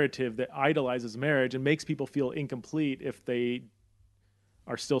this narrative that idolizes marriage and makes people feel incomplete if they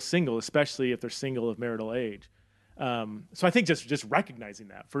are still single, especially if they're single of marital age. So I think just recognizing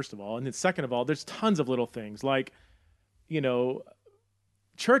that, first of all. And then second of all, there's tons of little things like,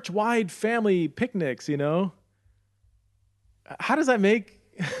 church-wide family picnics, How does that make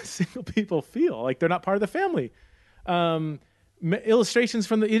single people feel? Like they're not part of the family? Illustrations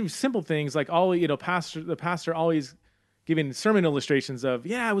from the simple things like the pastor always giving sermon illustrations of,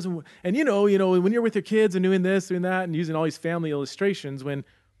 it was, and when you're with your kids and doing this, doing that, and using all these family illustrations when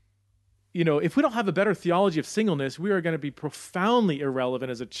if we don't have a better theology of singleness, we are going to be profoundly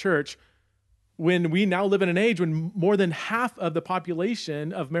irrelevant as a church when we now live in an age when more than half of the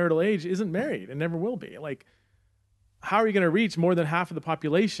population of marital age isn't married and never will be. Like, how are you going to reach more than half of the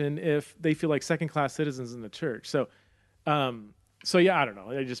population if they feel like second-class citizens in the church? So yeah, I don't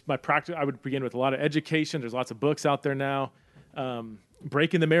know. I would begin with a lot of education. There's lots of books out there now.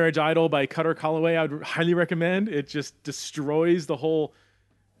 Breaking the Marriage Idol by Cutter Calloway, I would highly recommend. It just destroys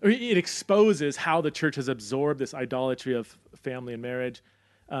it exposes how the church has absorbed this idolatry of family and marriage.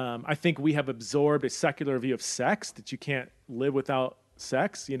 I think we have absorbed a secular view of sex, that you can't live without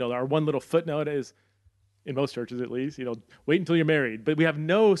sex. Our one little footnote is, in most churches at least, wait until you're married. But we have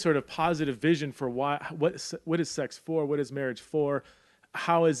no sort of positive vision for what is sex for, what is marriage for,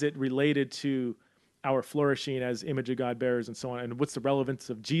 how is it related to our flourishing as image of God bearers and so on, and what's the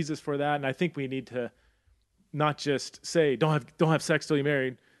relevance of Jesus for that. And I think we need to not just say, don't have sex till you're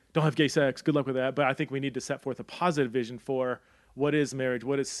married, don't have gay sex, good luck with that. But I think we need to set forth a positive vision for what is marriage,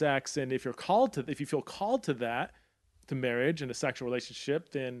 what is sex, and if you feel called to that, to marriage and a sexual relationship,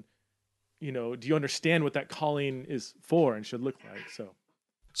 then do you understand what that calling is for and should look like?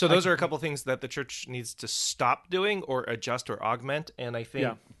 So those are a couple things that the church needs to stop doing or adjust or augment. And I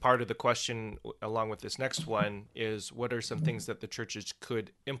think part of the question along with this next one is, what are some things that the churches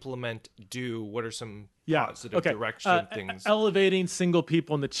could implement, do? What are some positive direction things? Elevating single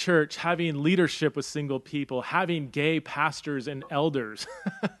people in the church, having leadership with single people, having gay pastors and elders.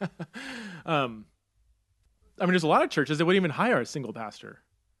 There's a lot of churches that wouldn't even hire a single pastor.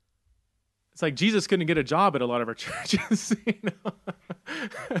 It's like Jesus couldn't get a job at a lot of our churches.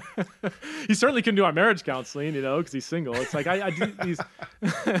 He certainly couldn't do our marriage counseling, because he's single. It's like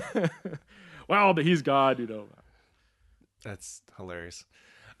well, but he's God, That's hilarious.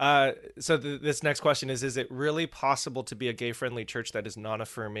 So this next question is it really possible to be a gay-friendly church that is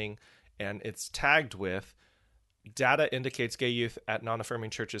non-affirming? And it's tagged with, data indicates gay youth at non-affirming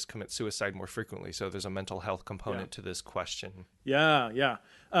churches commit suicide more frequently. So there's a mental health component to this question. Yeah.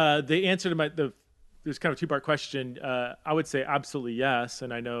 The answer to there's kind of a two-part question. I would say absolutely yes.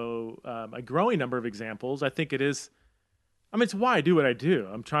 And I know a growing number of examples. I think it is, it's why I do what I do.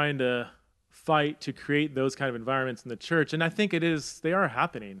 I'm trying to fight to create those kind of environments in the church. And I think they are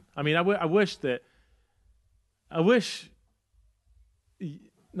happening. I wish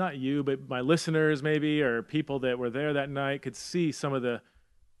not you, but my listeners maybe, or people that were there that night could see some of the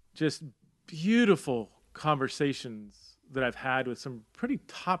just beautiful conversations that I've had with some pretty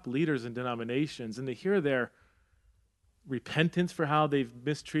top leaders in denominations, and to hear their repentance for how they've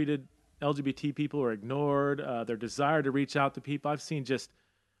mistreated LGBT people or ignored, their desire to reach out to people. I've seen just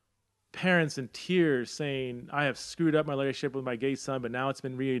parents in tears saying, I have screwed up my relationship with my gay son, but now it's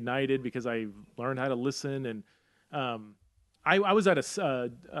been reunited because I learned how to listen. And I was at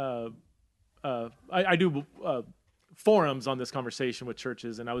I do forums on this conversation with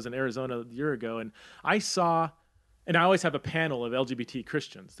churches, and I was in Arizona a year ago, and I always have a panel of LGBT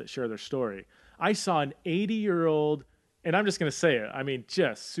Christians that share their story. I saw an 80-year-old, and I'm just going to say it,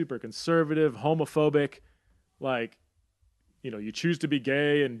 just super conservative, homophobic, like, you choose to be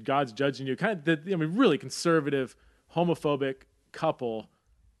gay and God's judging you. Really conservative, homophobic couple.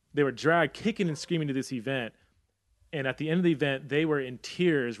 They were dragged kicking and screaming to this event. And at the end of the event, they were in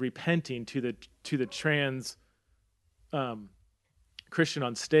tears, repenting to the trans Christian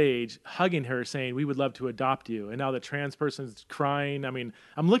on stage, hugging her, saying, "We would love to adopt you." And now the trans person's crying. I'm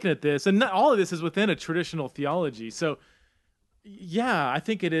looking at this, and all of this is within a traditional theology. So, yeah, I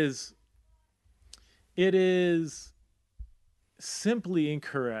think it is simply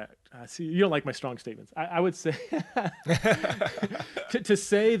incorrect. See, you don't like my strong statements. I would say to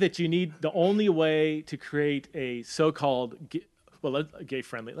say that you need the only way to create a so-called gay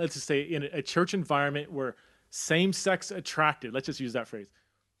friendly, let's just say in a church environment where same-sex attracted, let's just use that phrase,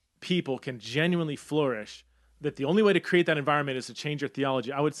 people can genuinely flourish, that the only way to create that environment is to change your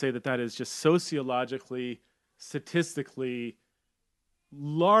theology. I would say that is just sociologically, statistically,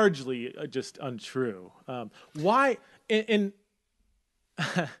 largely just untrue. Why? And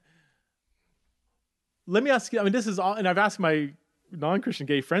let me ask you, this is all, and I've asked my non-Christian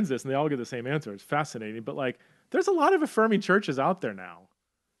gay friends this, and they all get the same answer. It's fascinating, but there's a lot of affirming churches out there now.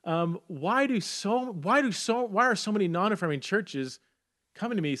 Why are so many non-affirming churches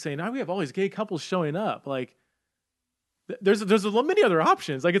coming to me saying, "Now we have all these gay couples showing up"? There's many other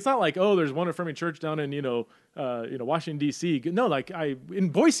options. It's not like, oh, there's one affirming church down in Washington D.C. No, in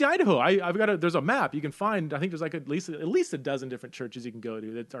Boise, Idaho, there's a map you can find. I think there's at least a dozen different churches you can go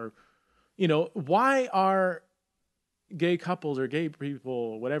to that are, why are gay couples or gay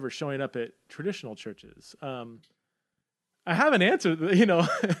people, whatever, showing up at traditional churches? I have an answer.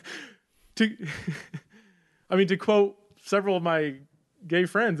 to quote several of my gay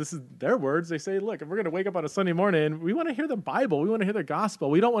friends, this is their words. They say, look, if we're going to wake up on a Sunday morning, we want to hear the Bible. We want to hear the gospel.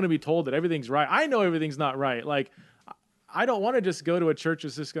 We don't want to be told that everything's right. I know everything's not right. Like, I don't want to just go to a church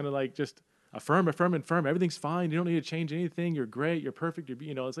that's just going to like just affirm. Everything's fine. You don't need to change anything. You're great. You're perfect.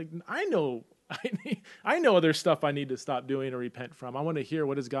 It's like, I know other stuff I need to stop doing or repent from. I want to hear,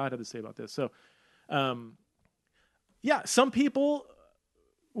 what does God have to say about this? So, some people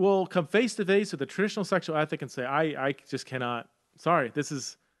will come face to face with the traditional sexual ethic and say, I just cannot. Sorry,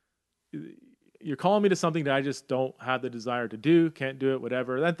 you're calling me to something that I just don't have the desire to do, can't do it,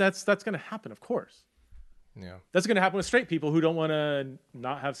 whatever. That's going to happen, of course. Yeah. That's going to happen with straight people who don't want to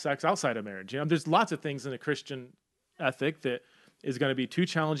not have sex outside of marriage. There's lots of things in the Christian ethic that is going to be too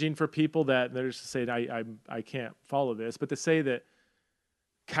challenging for people that they're just saying, I can't follow this. But to say that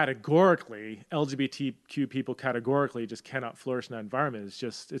categorically, LGBTQ people categorically just cannot flourish in that environment it's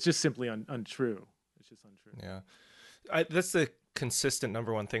just simply untrue. It's just untrue. Yeah. That's the consistent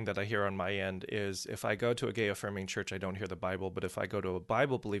number one thing that I hear on my end is if I go to a gay affirming church, I don't hear the Bible, but if I go to a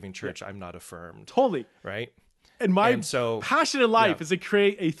Bible believing church, I'm not affirmed. Totally. Right. And my passion in life is to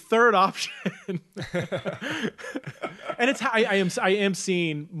create a third option. And it's how I am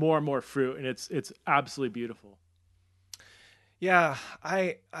seeing more and more fruit, and it's absolutely beautiful. Yeah,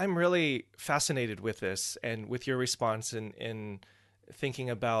 I'm really fascinated with this and with your response in thinking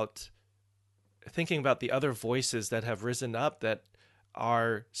about the other voices that have risen up that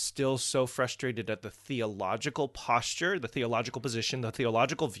are still so frustrated at the theological posture, the theological position, the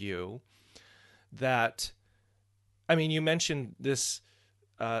theological view that, I mean, you mentioned this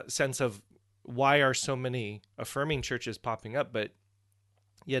sense of why are so many affirming churches popping up, but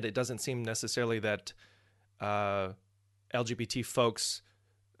yet it doesn't seem necessarily that LGBT folks,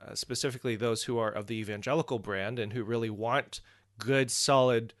 specifically those who are of the evangelical brand and who really want good,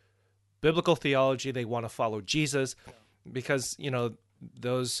 solid biblical theology, they want to follow Jesus, because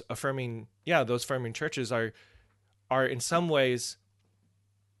those affirming churches are in some ways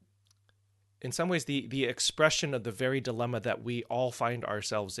the expression of the very dilemma that we all find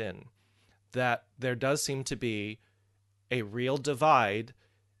ourselves in, that there does seem to be a real divide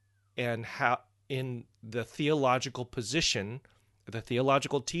and how in the theological position, the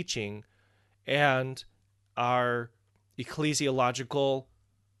theological teaching, and our ecclesiological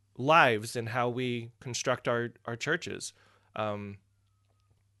lives and how we construct our churches. And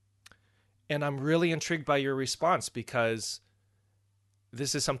I'm really intrigued by your response, because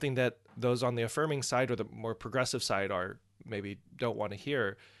this is something that those on the affirming side or the more progressive side are maybe don't want to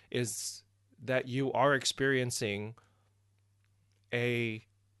hear, is that you are experiencing a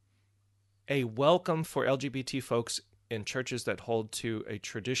welcome for LGBT folks in churches that hold to a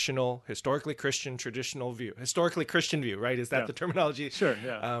traditional, historically Christian view, right? Is that the terminology? Sure,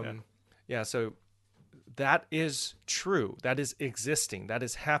 yeah. Yeah, so that is true. That is existing. That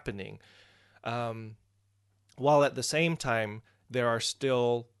is happening. While at the same time, there are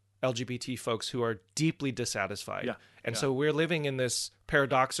still LGBT folks who are deeply dissatisfied. Yeah. And so we're living in this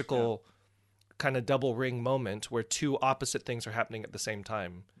paradoxical kind of double ring moment where two opposite things are happening at the same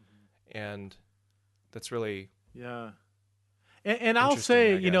time. Mm-hmm. And that's really... Yeah. And I'll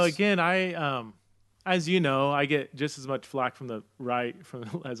say, again, I, as you know, I get just as much flack from the right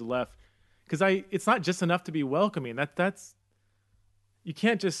as the left, because it's not just enough to be welcoming. That's you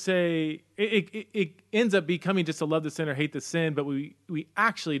can't just say it ends up becoming just a love the sinner, hate the sin, but we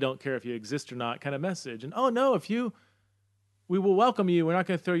actually don't care if you exist or not kind of message. And we will welcome you. We're not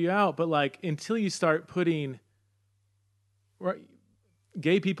going to throw you out. But like until you start putting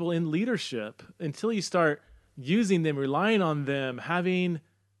gay people in leadership, until you start using them, relying on them, having,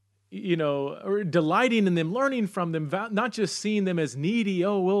 or delighting in them, learning from them, not just seeing them as needy.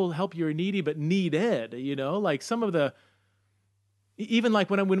 Oh, we'll help you, you're needy, but needed, like some of the, even like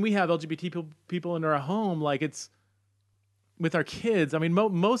when we have LGBT people in our home, like it's with our kids. I mean,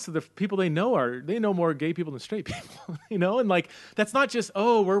 most of the people they know more gay people than straight people, and like, that's not just,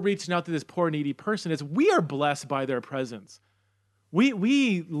 oh, we're reaching out to this poor needy person. It's, we are blessed by their presence.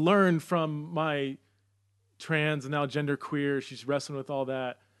 We learn from my trans and now gender queer, she's wrestling with all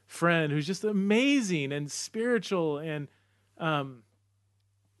that, friend who's just amazing and spiritual. And I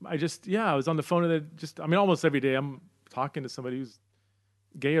was on the phone almost every day I'm talking to somebody who's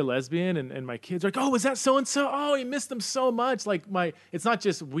gay or lesbian, and my kids are like, oh, is that so-and-so? Oh, he missed them so much. Like it's not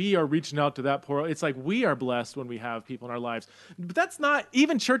just we are reaching out to that poor, it's like we are blessed when we have people in our lives. But that's not,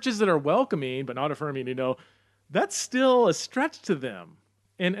 even churches that are welcoming but not affirming, that's still a stretch to them.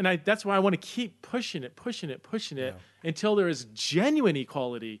 And that's why I want to keep pushing it until there is genuine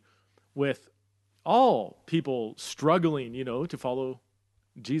equality with all people struggling, to follow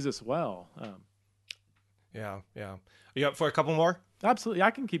Jesus well. Yeah. You up for a couple more? Absolutely.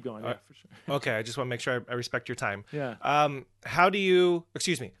 I can keep going. Yeah, for sure. Okay. I just want to make sure I respect your time. Yeah.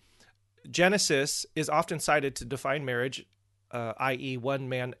 Genesis is often cited to define marriage, i.e. one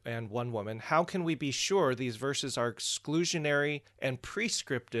man and one woman. How can we be sure these verses are exclusionary and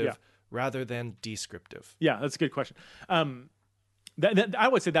prescriptive rather than descriptive? Yeah, that's a good question. I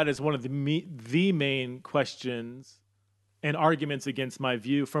would say that is one of the main questions and arguments against my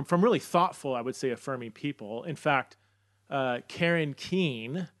view from really thoughtful, I would say, affirming people. In fact, Karen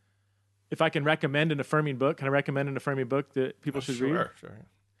Keene, if I can recommend an affirming book, can I recommend an affirming book that people should read?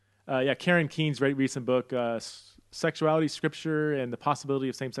 Sure. Karen Keene's very recent book, Sexuality, Scripture, and the Possibility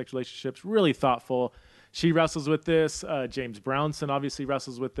of Same-Sex Relationships, really thoughtful. She wrestles with this. James Brownson obviously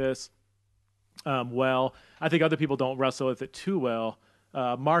wrestles with this well. I think other people don't wrestle with it too well.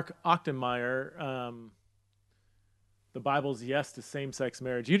 Mark Ochtenmeyer, The Bible's Yes to Same-Sex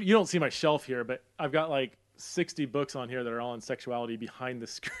Marriage. You don't see my shelf here, but I've got like 60 books on here that are all on sexuality behind the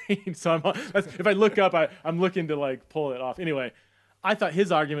screen. So if I look up, I'm looking to like pull it off. Anyway, I thought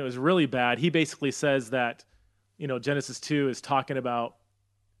his argument was really bad. He basically says that, Genesis 2 is talking about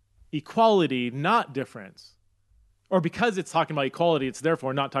equality, not difference. Or because it's talking about equality, it's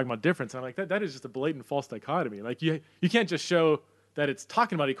therefore not talking about difference. And I'm like, that is just a blatant false dichotomy. Like you can't just show that it's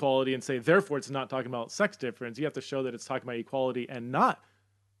talking about equality and say, therefore it's not talking about sex difference. You have to show that it's talking about equality and not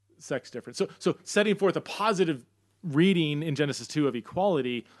sex difference. So setting forth a positive reading in Genesis 2 of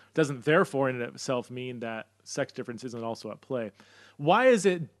equality doesn't therefore in and of itself mean that sex difference isn't also at play.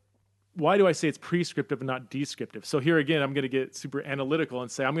 Why do I say it's prescriptive and not descriptive? So here again, I'm going to get super analytical and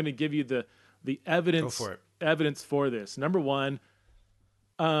say, I'm going to give you the evidence. Go for it. Evidence for this. Number one,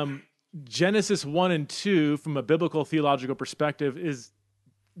 Genesis 1 and 2, from a biblical theological perspective, is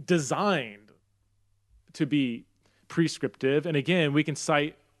designed to be prescriptive. And again, we can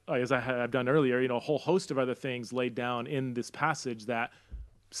cite, as I've done earlier, a whole host of other things laid down in this passage that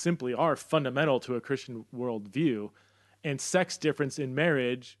simply are fundamental to a Christian worldview. And sex difference in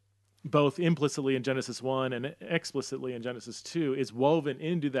marriage, both implicitly in Genesis 1 and explicitly in Genesis 2, is woven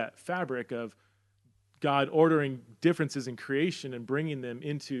into that fabric of God ordering differences in creation and bringing them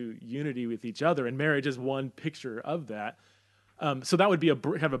into unity with each other. And marriage is one picture of that. So that would be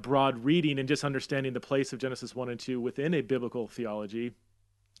kind of a broad reading and just understanding the place of Genesis 1 and 2 within a biblical theology.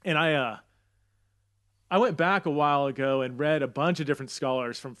 And I went back a while ago and read a bunch of different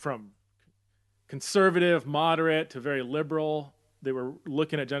scholars from conservative, moderate to very liberal. They were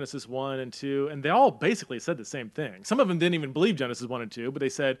looking at Genesis 1 and 2, and they all basically said the same thing. Some of them didn't even believe Genesis 1 and 2, but they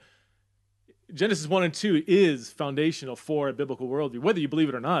said Genesis 1 and 2 is foundational for a biblical worldview. Whether you believe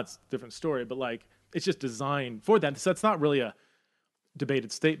it or not, it's a different story, but like it's just designed for that. So that's not really a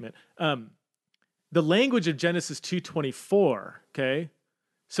debated statement. The language of Genesis 2:24, okay?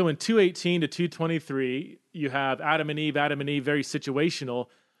 So in 2:18 to 2:23, you have Adam and Eve, very situational.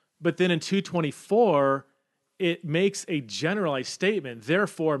 But then in 2:24, it makes a generalized statement.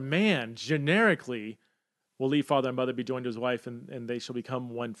 Therefore, man, generically, will leave father and mother, be joined to his wife, and they shall become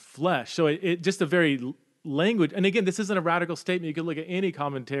one flesh. So it just a very language. And again, this isn't a radical statement. You can look at any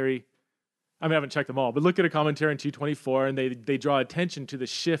commentary. I haven't checked them all, but look at a commentary in 2:24, and they draw attention to the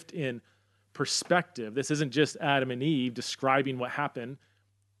shift in perspective. This isn't just Adam and Eve describing what happened,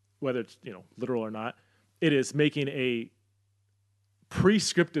 whether it's literal or not. It is making a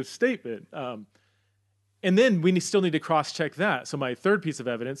prescriptive statement. And then we still need to cross-check that. So my third piece of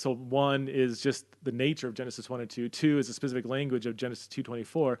evidence, so one is just the nature of Genesis 1 and 2. Two is the specific language of Genesis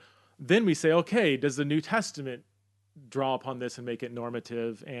 2:24. Then we say, okay, does the New Testament draw upon this and make it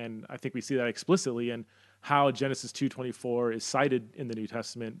normative? And I think we see that explicitly in how Genesis 2:24 is cited in the New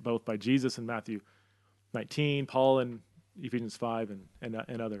Testament, both by Jesus in Matthew 19, Paul in Ephesians 5,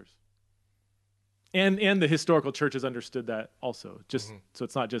 and others. And the historical church has understood that also. So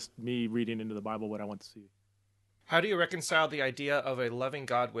it's not just me reading into the Bible what I want to see. How do you reconcile the idea of a loving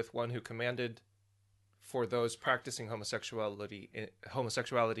God with one who commanded for those practicing homosexuality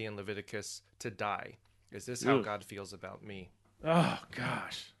in Leviticus to die? Is this how God feels about me? Oh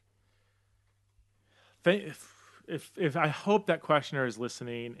gosh. If I hope that questioner is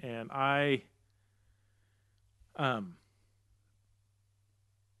listening, and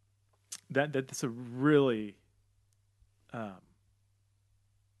that's a really, I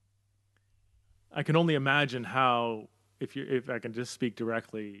can only imagine how, if I can just speak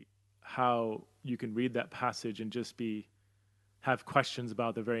directly, how you can read that passage and just have questions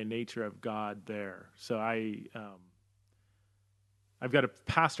about the very nature of God there. So I've got a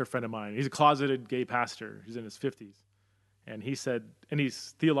pastor friend of mine. He's a closeted gay pastor. He's in his 50s. And he said, and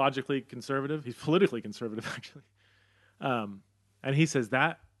he's theologically conservative. He's politically conservative, actually. And he says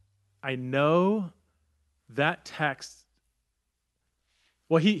that, I know that text.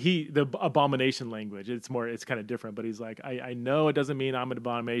 Well, the abomination language, it's kind of different, but he's like, I know it doesn't mean I'm an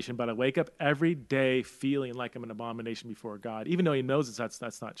abomination, but I wake up every day feeling like I'm an abomination before God, even though he knows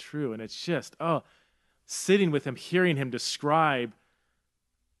that's not true. And it's just, sitting with him, hearing him describe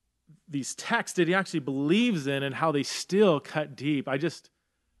these texts that he actually believes in and how they still cut deep.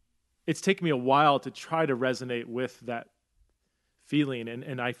 It's taken me a while to try to resonate with that feeling.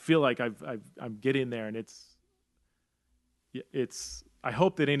 And I feel like I'm getting there, and I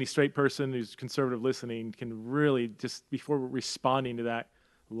hope that any straight person who's conservative listening can really, just before responding to that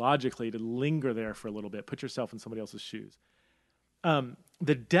logically, to linger there for a little bit, put yourself in somebody else's shoes.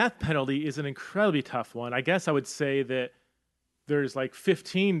 The death penalty is an incredibly tough one. I guess I would say that there's like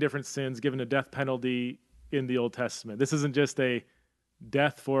 15 different sins given a death penalty in the Old Testament. This isn't just a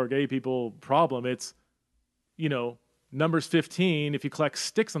death for gay people problem. It's, Numbers 15, if you collect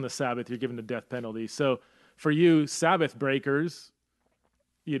sticks on the Sabbath, you're given a death penalty. So for you Sabbath breakers,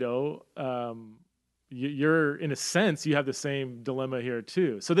 you're, in a sense, you have the same dilemma here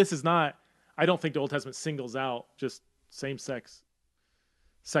too. So this is not, I don't think the Old Testament singles out just same-sex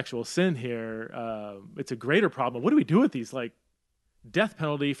sexual sin here. It's a greater problem. What do we do with these, like, death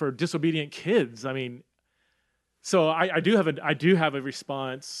penalty for disobedient kids? I mean, so I do have a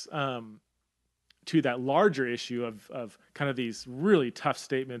response to that larger issue of kind of these really tough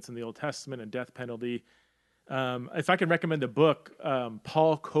statements in the Old Testament and death penalty. If I can recommend a book,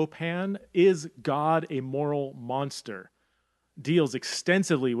 Paul Copan, Is God a Moral Monster? Deals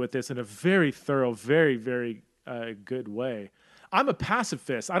extensively with this in a very thorough, very, very good way. I'm a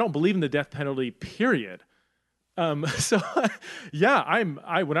pacifist. I don't believe in the death penalty, period. So yeah,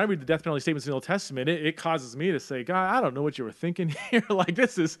 when I read the death penalty statements in the Old Testament, it causes me to say, God, I don't know what you were thinking here. Like,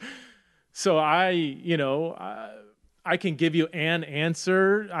 this is, so I can give you an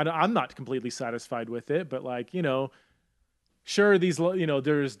answer. I'm not completely satisfied with it, but sure,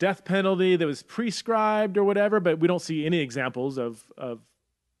 there's death penalty that was prescribed or whatever, but we don't see any examples of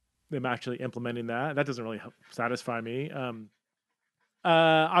them actually implementing that. That doesn't really satisfy me.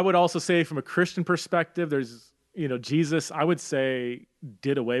 I would also say, from a Christian perspective, there's, Jesus, I would say,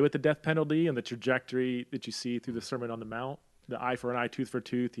 did away with the death penalty and the trajectory that you see through the Sermon on the Mount. The eye for an eye, tooth for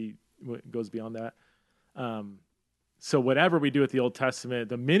tooth, he goes beyond that. So whatever we do with the Old Testament,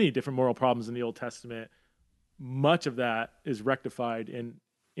 the many different moral problems in the Old Testament, much of that is rectified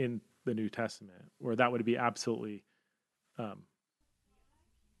in the New Testament, where that would be absolutely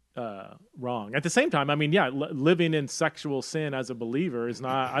wrong. At the same time, I mean, living in sexual sin as a believer is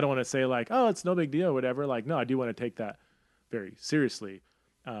not, I don't want to say like, oh, it's no big deal or whatever. Like, no, I do want to take that very seriously.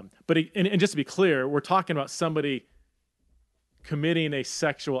 But just to be clear, we're talking about somebody committing a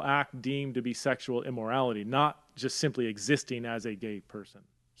sexual act deemed to be sexual immorality, not just simply existing as a gay person.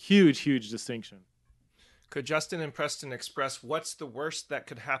 Huge, huge distinction. Could Justin and Preston express what's the worst that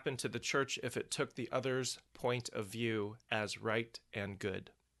could happen to the church if it took the other's point of view as right and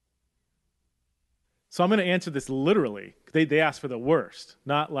good? So I'm going to answer this literally. They asked for the worst,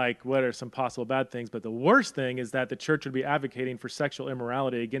 not like what are some possible bad things, but the worst thing is that the church would be advocating for sexual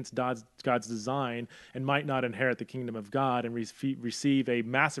immorality against God's design and might not inherit the kingdom of God and receive a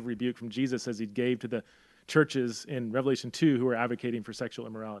massive rebuke from Jesus, as he gave to the churches in Revelation 2 who were advocating for sexual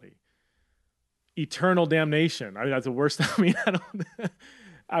immorality. Eternal damnation. I mean, that's the worst. I mean,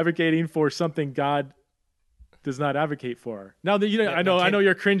 advocating for something God does not advocate for. Now that I know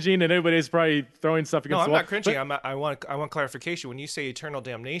you're cringing, and everybody's probably throwing stuff against. No, I'm the wall, not cringing. I want clarification. When you say eternal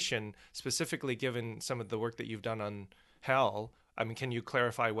damnation, specifically given some of the work that you've done on hell, I mean, can you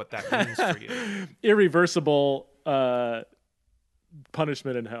clarify what that means for you? Irreversible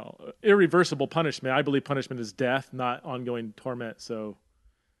punishment in hell. Irreversible punishment. I believe punishment is death, not ongoing torment. So,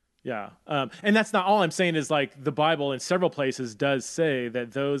 yeah, and that's not all I'm saying. Is like the Bible in several places does say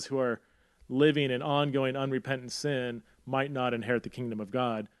that those who are living in ongoing unrepentant sin might not inherit the kingdom of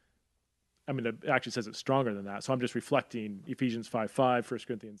God. I mean, it actually says it stronger than that. So I'm just reflecting Ephesians 5:5, 1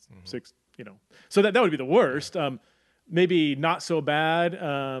 Corinthians 6, So that would be the worst. Maybe not so bad.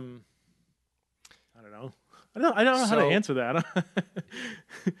 I don't know. I don't know how to answer that.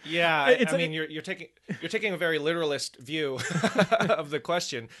 Yeah, I mean, you're taking a very literalist view of the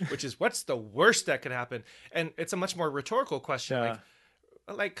question, which is what's the worst that could happen? And it's a much more rhetorical question. Yeah.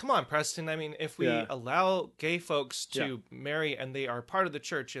 Like, come on, Preston. I mean, if we allow gay folks to marry and they are part of the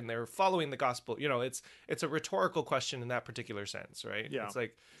church and they're following the gospel, it's a rhetorical question in that particular sense, right? Yeah. It's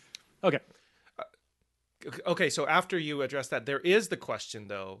like, okay. So after you address that, there is the question,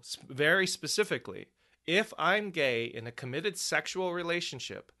 though, very specifically, if I'm gay in a committed sexual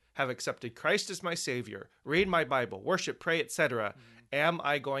relationship, have accepted Christ as my Savior, read my Bible, worship, pray, etc., am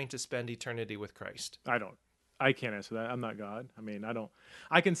I going to spend eternity with Christ? I can't answer that. I'm not God. I mean,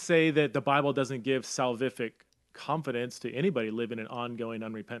 I can say that the Bible doesn't give salvific confidence to anybody living in ongoing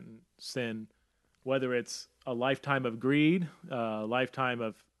unrepentant sin, whether it's a lifetime of greed, a lifetime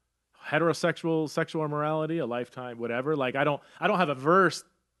of heterosexual sexual immorality, a lifetime whatever. Like I don't have a verse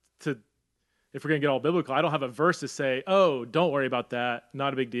to, if we're gonna get all biblical, I don't have a verse to say, oh, don't worry about that,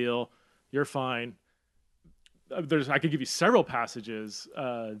 not a big deal, you're fine. I could give you several passages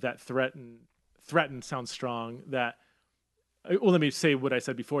that threaten sounds strong, that well, let me say what I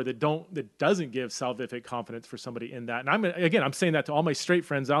said before, that doesn't give salvific confidence for somebody in that. And I'm saying that to all my straight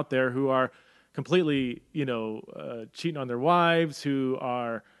friends out there who are completely, cheating on their wives, who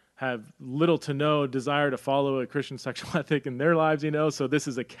have little to no desire to follow a Christian sexual ethic in their lives, So this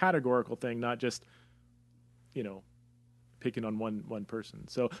is a categorical thing, not just, picking on one person.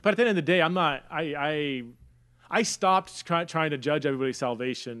 So, but at the end of the day, I stopped trying to judge everybody's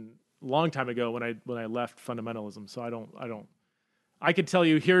salvation a long time ago when I left fundamentalism. So I could tell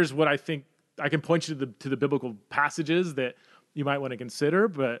you, here's what I think. I can point you to the biblical passages that you might want to consider,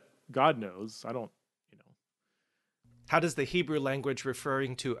 but God knows. I don't. How does the Hebrew language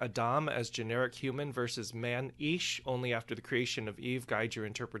referring to Adam as generic human versus man, Ish, only after the creation of Eve, guide your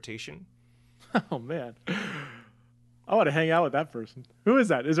interpretation? Oh, man. I want to hang out with that person. Who is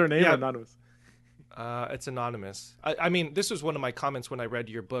that? Is her name anonymous? It's anonymous. I mean, this was one of my comments when I read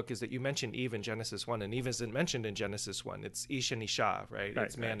your book, is that you mentioned Eve in Genesis 1, and Eve isn't mentioned in Genesis 1. It's Ish and Isha, right?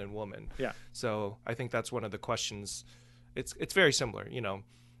 It's man and woman. Yeah. So I think that's one of the questions. It's very similar,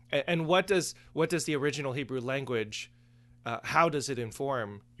 And what does the original Hebrew language, how does it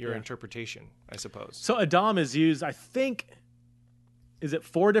inform your interpretation, I suppose? So Adam is used, I think, is it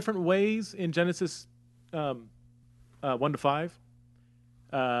 4 different ways in Genesis 1 to 5?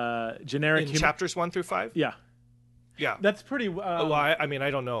 Generic in chapters 1 through 5? Yeah. That's pretty. Well, I mean,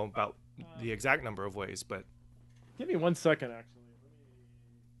 I don't know about the exact number of ways, but give me 1 second,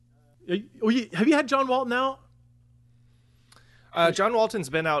 actually. Have you had John Walton out? John Walton's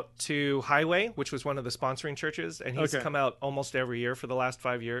been out to Highway, which was one of the sponsoring churches, and he's come out almost every year for the last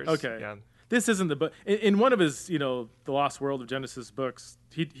 5 years. Okay. Yeah. This isn't the book. In one of his, The Lost World of Genesis books,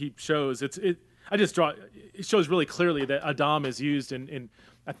 he shows it shows really clearly that Adam is used in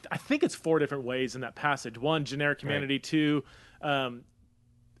I think it's 4 different ways in that passage. 1, generic humanity. Right. 2,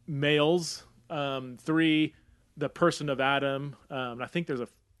 males. 3, the person of Adam. I think there's a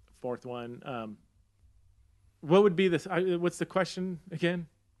 4th one. What would be this? What's the question again?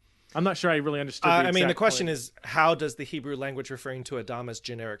 I'm not sure I really understood. The question is, how does the Hebrew language referring to Adam as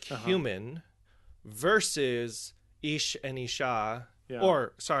generic human versus Ish and Isha,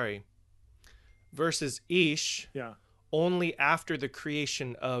 versus Ish, only after the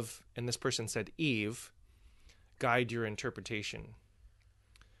creation of, and this person said Eve, guide your interpretation?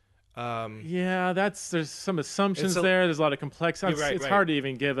 There's some assumptions there. There's a lot of complexity. It's hard to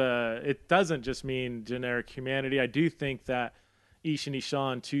even give it doesn't just mean generic humanity. I do think that Ish and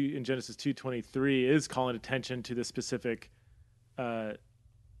Isha in Genesis 2:23 is calling attention to the specific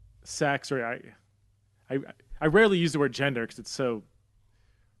sex, or I rarely use the word gender because it's so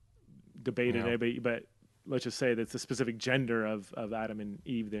debated, but let's just say that's the specific gender of Adam and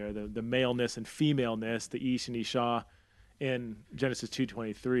Eve there, the maleness and femaleness, the Ish and Isha in Genesis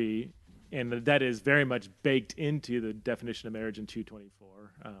 2:23, and that is very much baked into the definition of marriage in 2:24.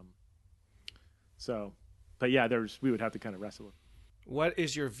 We would have to kind of wrestle with. What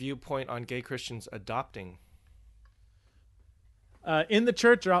is your viewpoint on gay Christians adopting? In the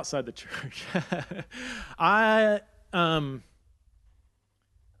church or outside the church?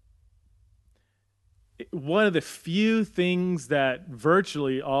 One of the few things that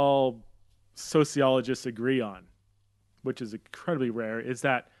virtually all sociologists agree on, which is incredibly rare, is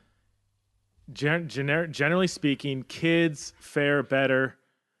that generally speaking, kids fare better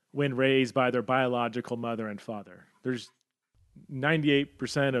when raised by their biological mother and father. There's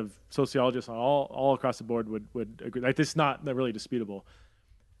 98% of sociologists all across the board would agree. Like, this is not really disputable.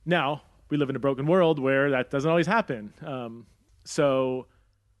 Now, we live in a broken world where that doesn't always happen.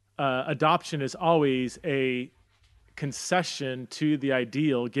 Adoption is always a concession to the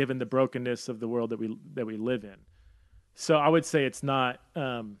ideal, given the brokenness of the world that we live in. So I would say it's not.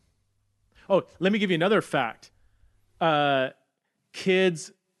 Let me give you another fact.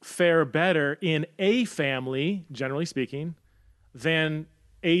 Kids fare better in a family, generally speaking, than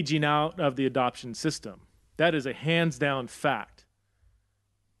aging out of the adoption system. That is a hands down fact.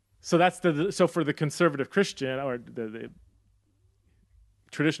 So so for the conservative Christian or the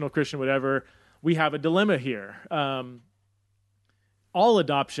traditional Christian, whatever, we have a dilemma here. all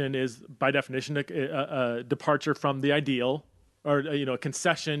adoption is by definition a departure from the ideal, or a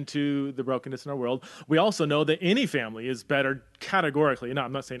concession to the brokenness in our world. We also know that any family is better categorically. Now,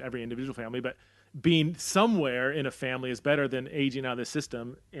 I'm not saying every individual family, but being somewhere in a family is better than aging out of the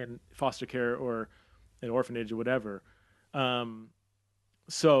system in foster care or an orphanage or whatever.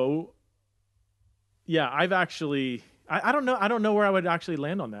 So yeah, I've actually, I don't know where I would actually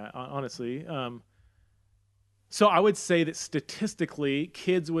land on that, honestly. So I would say that statistically,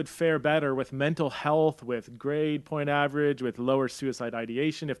 kids would fare better with mental health, with grade point average, with lower suicide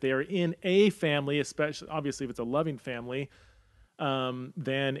ideation if they are in a family, especially obviously if it's a loving family,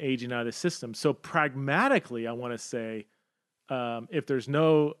 than aging out of the system. So pragmatically, I want to say, if there's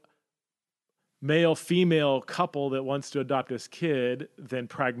no male-female couple that wants to adopt this kid, then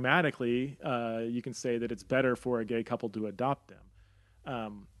pragmatically, you can say that it's better for a gay couple to adopt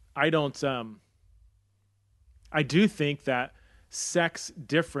them. I do think that sex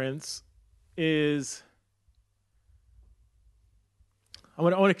difference is, I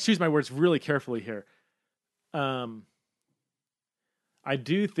want to choose my words really carefully here. I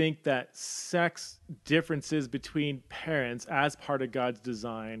do think that sex differences between parents as part of God's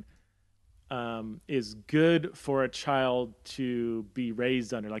design is good for a child to be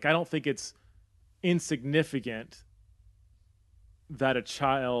raised under. Like, I don't think it's insignificant that a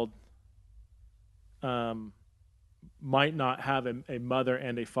child might not have a mother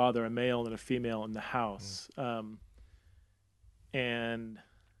and a father, a male and a female in the house. And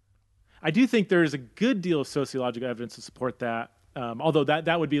I do think there is a good deal of sociological evidence to support that. Although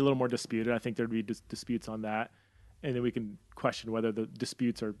that would be a little more disputed. I think there'd be disputes on that. And then we can question whether the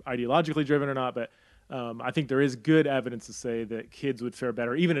disputes are ideologically driven or not. But I think there is good evidence to say that kids would fare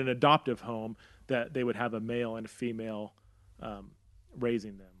better, even in an adoptive home, that they would have a male and a female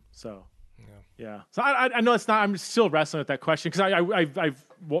raising them. So, yeah. So I know it's not, I'm still wrestling with that question because I've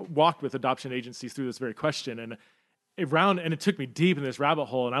walked with adoption agencies through this very question, and it took me deep in this rabbit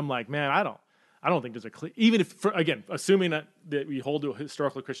hole. And I'm like, man, I don't think there's a clear, even if, again, assuming that we hold to a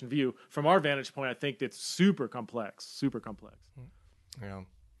historical Christian view, from our vantage point, I think it's super complex. Yeah.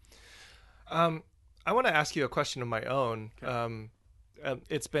 I want to ask you a question of my own. Okay.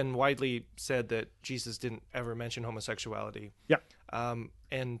 It's been widely said that Jesus didn't ever mention homosexuality. Yeah.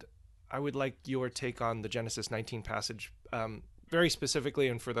 And I would like your take on the Genesis 19 passage, very specifically,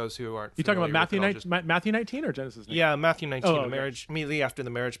 and for those who aren't. You talking about Matthew 19 or Genesis 19? Yeah, Matthew 19, the marriage, immediately after the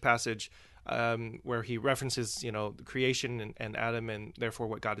marriage passage, where he references, the creation and Adam, and therefore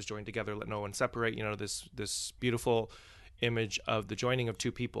what God has joined together, let no one separate. This beautiful image of the joining of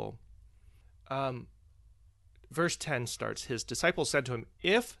two people. Verse 10 starts, his disciples said to him,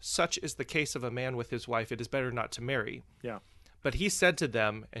 "If such is the case of a man with his wife, it is better not to marry." Yeah. But he said to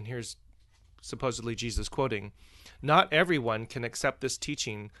them, and here's supposedly Jesus quoting, "Not everyone can accept this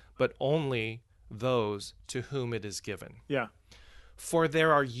teaching, but only those to whom it is given." Yeah. "For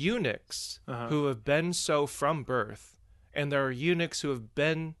there are eunuchs who have been so from birth, and there are eunuchs who have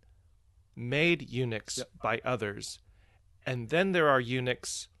been made eunuchs by others, and then there are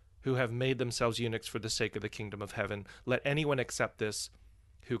eunuchs who have made themselves eunuchs for the sake of the kingdom of heaven. Let anyone accept this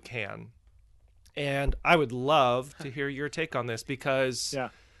who can." And I would love to hear your take on this, because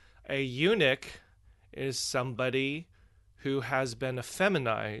a eunuch is somebody who has been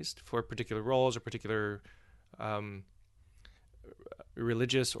effeminized for particular roles or particular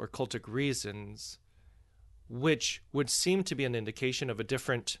religious or cultic reasons, which would seem to be an indication of a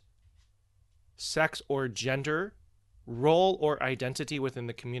different sex or gender role or identity within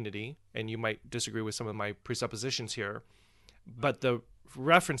the community. And you might disagree with some of my presuppositions here, but the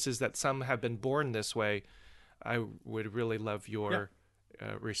references that some have been born this way, I would really love your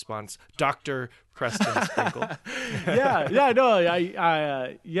response, Dr. Preston Sprinkle. I've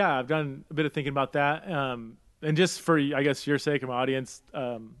done a bit of thinking about that. And just for, I guess, your sake and my audience,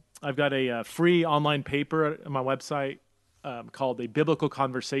 I've got a free online paper on my website called "A Biblical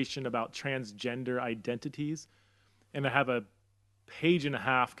Conversation About Transgender Identities." And I have a page and a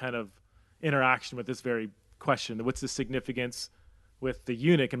half kind of interaction with this very question. What's the significance with the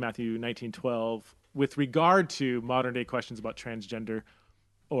eunuch in Matthew 19:12 with regard to modern day questions about transgender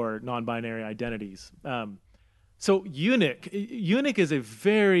or non-binary identities? So eunuch is a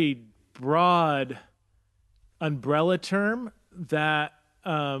very broad umbrella term that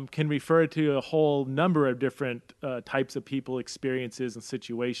can refer to a whole number of different types of people, experiences, and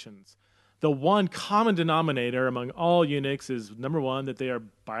situations. The one common denominator among all eunuchs is, number one, that they are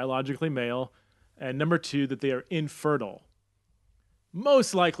biologically male, and number two, that they are infertile,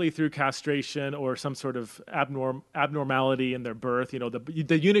 most likely through castration or some sort of abnormality in their birth.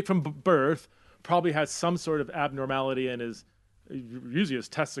 The eunuch from birth probably has some sort of abnormality in his usually his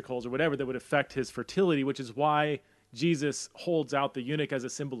testicles or whatever, that would affect his fertility, which is why Jesus holds out the eunuch as a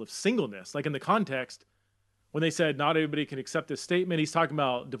symbol of singleness. Like in the context, when they said not everybody can accept this statement, he's talking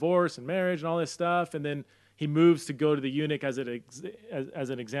about divorce and marriage and all this stuff. And then he moves to go to the eunuch as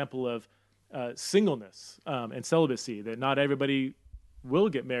an example of singleness and celibacy, that not everybody will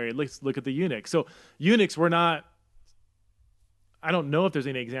get married. Let's look at the eunuch. So eunuchs were not, I don't know if there's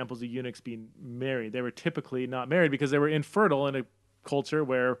any examples of eunuchs being married. They were typically not married because they were infertile in a culture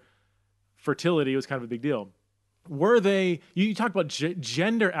where fertility was kind of a big deal. Were they, you talk about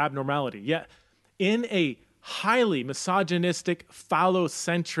gender abnormality. Yeah, in a highly misogynistic,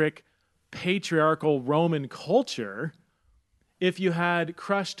 phallocentric, patriarchal Roman culture, if you had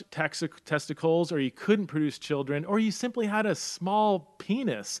crushed testicles, or you couldn't produce children, or you simply had a small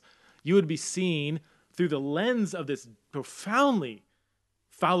penis, you would be seen through the lens of this profoundly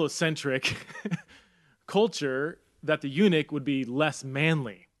phallocentric culture that the eunuch would be less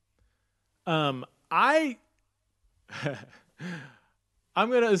manly. I'm going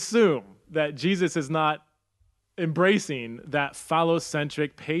to assume that Jesus is not embracing that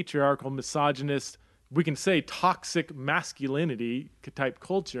phallocentric, patriarchal, misogynist, we can say toxic masculinity type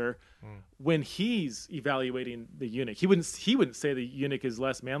culture when he's evaluating the eunuch. He wouldn't say the eunuch is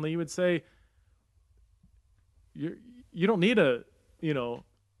less manly. He would say, you don't need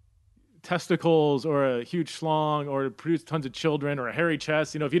testicles or a huge schlong or to produce tons of children or a hairy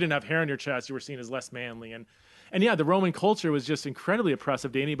chest. If you didn't have hair on your chest, you were seen as less manly. And yeah, the Roman culture was just incredibly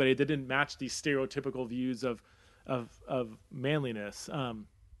oppressive to anybody that didn't match these stereotypical views of manliness.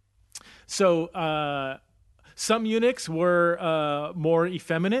 So some eunuchs were more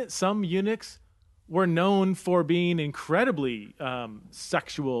effeminate. Some eunuchs were known for being incredibly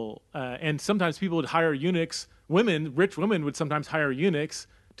sexual. And sometimes people would hire eunuchs. Rich women would sometimes hire eunuchs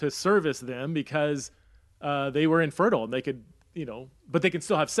to service them because they were infertile. And they could, but they could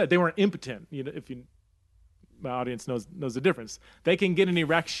still have sex. They weren't impotent. My audience knows the difference. They can get an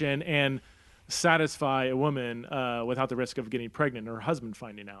erection and satisfy a woman without the risk of getting pregnant or her husband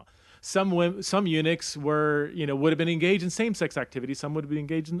finding out. Some eunuchs were, would have been engaged in same-sex activity. Some would have been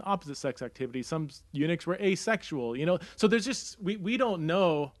engaged in opposite-sex activity. Some eunuchs were asexual. So there's just we don't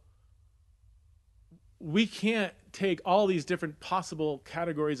know. We can't take all these different possible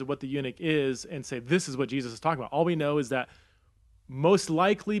categories of what the eunuch is and say this is what Jesus is talking about. All we know is that most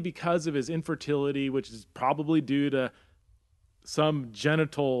likely because of his infertility, which is probably due to some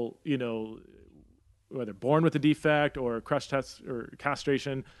genital, whether born with a defect or crushed test or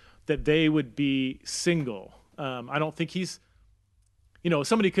castration, that they would be single. I don't think he's,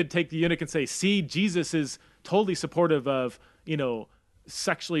 somebody could take the eunuch and say, see, Jesus is totally supportive of,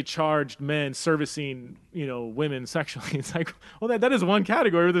 sexually charged men servicing, women sexually. It's like, well, that is one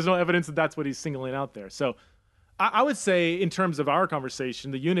category where there's no evidence that that's what he's singling out there. So I would say in terms of our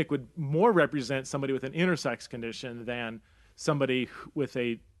conversation, the eunuch would more represent somebody with an intersex condition than somebody with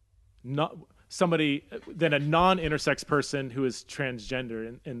a non-intersex person who is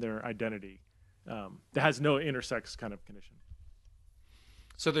transgender in their identity, that has no intersex kind of condition.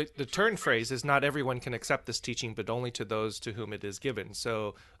 So the turn phrase is not everyone can accept this teaching, but only to those to whom it is given.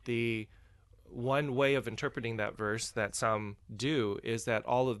 So the one way of interpreting that verse that some do is that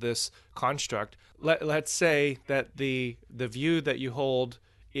all of this construct, let's say that the view that you hold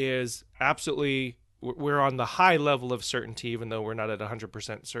is absolutely, we're on the high level of certainty, even though we're not at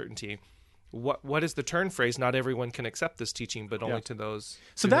 100% certainty. What is the turn phrase? Not everyone can accept this teaching, but only to those.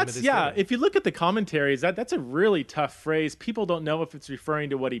 So that's, given. If you look at the commentaries, that's a really tough phrase. People don't know if it's referring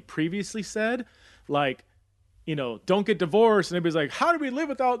to what he previously said, like, don't get divorced. And everybody's like, how do we live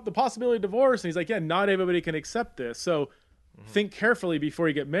without the possibility of divorce? And he's like, yeah, not everybody can accept this. So think carefully before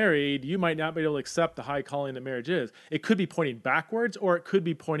you get married. You might not be able to accept the high calling that marriage is. It could be pointing backwards, or it could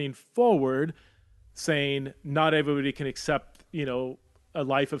be pointing forward, saying not everybody can accept, a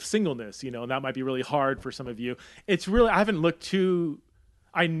life of singleness, and that might be really hard for some of you. It's really, I haven't looked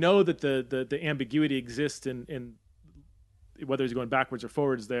I know that the ambiguity exists in whether he's going backwards or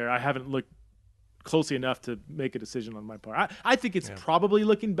forwards there. I haven't looked closely enough to make a decision on my part. I think it's probably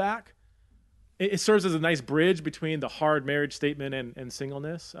looking back. It serves as a nice bridge between the hard marriage statement and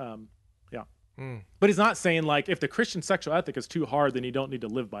singleness. But he's not saying like, if the Christian sexual ethic is too hard, then you don't need to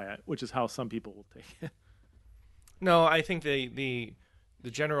live by it, which is how some people will take it. No, I think the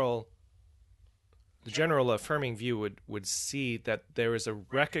general affirming view would see that there is a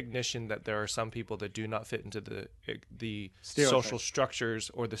recognition that there are some people that do not fit into the social structures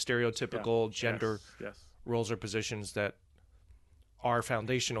or the stereotypical gender roles or positions that are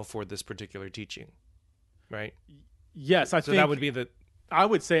foundational for this particular teaching, right? Yes, I think that would be I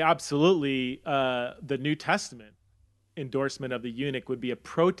would say absolutely. The New Testament endorsement of the eunuch would be a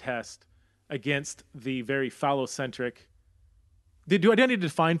protest against the very phallocentric. Do I need to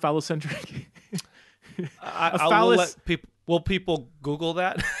define phallocentric? Will people Google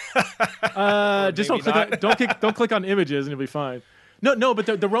that? Just don't click on images and you'll be fine. No, but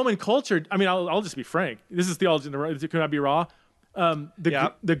the Roman culture. I mean, I'll just be frank. This is theology. Can I be raw?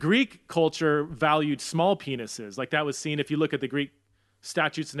 The Greek culture valued small penises. Like that was seen if you look at the Greek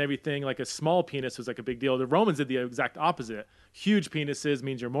statutes and everything. Like a small penis was like a big deal. The Romans did the exact opposite. Huge penises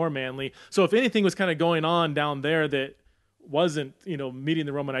means you're more manly. So if anything was kind of going on down there that wasn't, meeting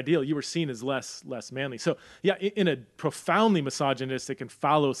the Roman ideal, you were seen as less manly. So yeah, in a profoundly misogynistic and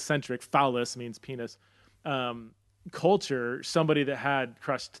phallocentric, phallus means penis, culture, somebody that had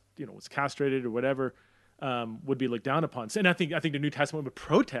crushed, was castrated or whatever, would be looked down upon. And I think the New Testament would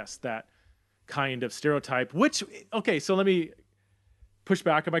protest that kind of stereotype, so let me push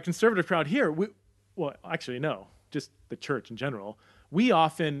back on my conservative crowd here. Actually, no, just the church in general. We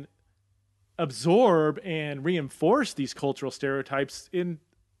often absorb and reinforce these cultural stereotypes in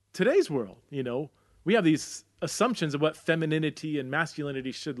today's world. We have these assumptions of what femininity and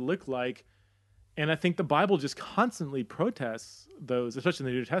masculinity should look like. And I think the Bible just constantly protests those, especially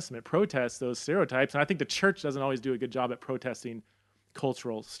in the New Testament, protests those stereotypes. And I think the church doesn't always do a good job at protesting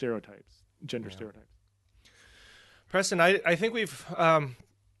cultural stereotypes, gender stereotypes. Preston, I think we've run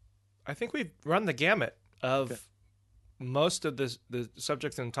the gamut of most of the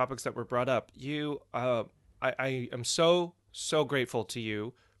subjects and topics that were brought up. I am so grateful to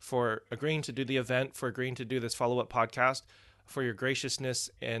you for agreeing to do the event, for agreeing to do this follow-up podcast, for your graciousness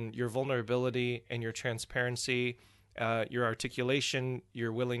and your vulnerability and your transparency, your articulation,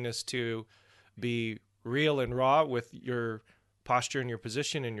 your willingness to be real and raw with your posture and your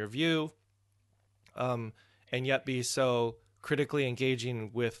position and your view, and yet be so critically engaging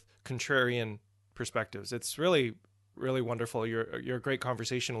with contrarian perspectives. It's really, really wonderful. You're a great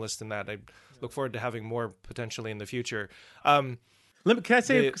conversationalist in that. I look forward to having more potentially in the future. Can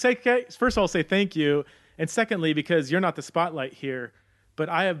I first of all, say thank you. And secondly, because you're not the spotlight here, but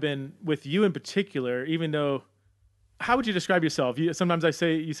I have been with you in particular, even though, how would you describe yourself? Sometimes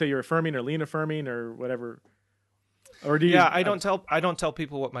you say you're affirming or lean affirming or whatever. Or do you? Yeah, I don't tell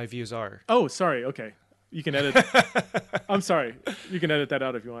people what my views are. Oh, sorry. Okay. You can edit. I'm sorry. You can edit that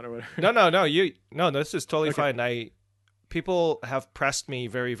out if you want or whatever. No, this is totally fine. People have pressed me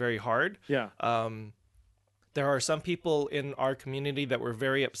very, very hard. Yeah. There are some people in our community that were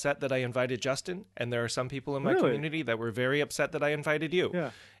very upset that I invited Justin, and there are some people in my community that were very upset that I invited you.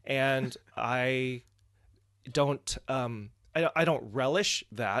 Yeah. And I don't relish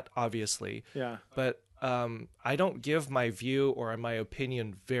that, obviously. Yeah. But I don't give my view or my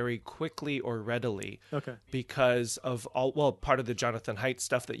opinion very quickly or readily. Okay. Because of part of the Jonathan Haidt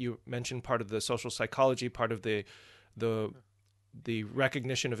stuff that you mentioned, part of the social psychology, part of the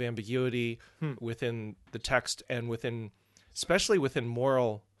recognition of ambiguity within the text and especially within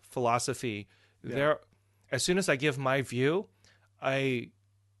moral philosophy. Yeah. As soon as I give my view, I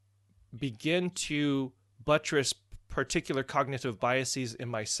begin to buttress particular cognitive biases in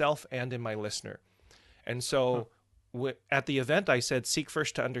myself and in my listener. And so at the event, I said, seek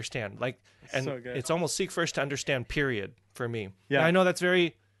first to understand. It's almost seek first to understand, period, for me. Yeah. And I know that's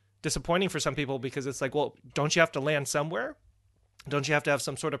very disappointing for some people because it's like, well, don't you have to land somewhere? Don't you have to have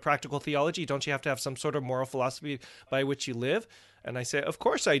some sort of practical theology? Don't you have to have some sort of moral philosophy by which you live? And I say, of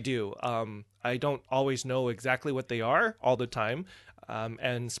course I do. I don't always know exactly what they are all the time.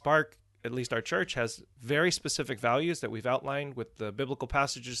 And Spark, at least our church, has very specific values that we've outlined with the biblical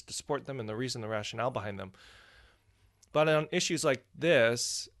passages to support them and the reason, the rationale behind them. But on issues like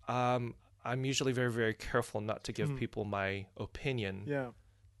this, I'm usually very, very careful not to give people my opinion. Yeah,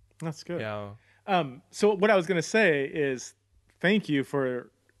 that's good. Yeah. So what I was going to say is thank you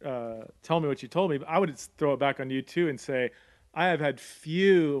for telling me what you told me. But I would throw it back on you too and say I have had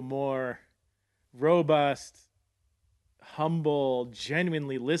few more robust, humble,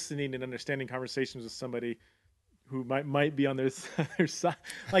 genuinely listening and understanding conversations with somebody who might be on their side.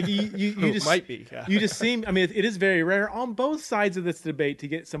 Like you just might be. Yeah. You just seem. I mean, it is very rare on both sides of this debate to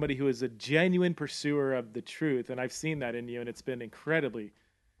get somebody who is a genuine pursuer of the truth, and I've seen that in you, and it's been incredibly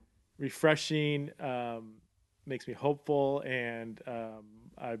refreshing. Makes me hopeful, and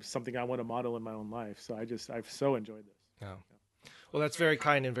something I want to model in my own life. So I've so enjoyed this. Oh. Well, that's very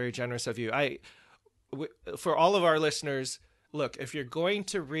kind and very generous of you. For all of our listeners, look, if you're going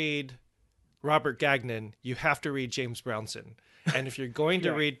to read Robert Gagnon, you have to read James Brownson. And if you're going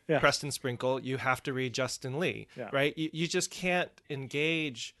to read Preston Sprinkle, you have to read Justin Lee, right? You just can't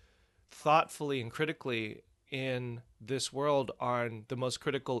engage thoughtfully and critically in this world on the most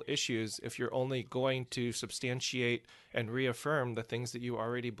critical issues if you're only going to substantiate and reaffirm the things that you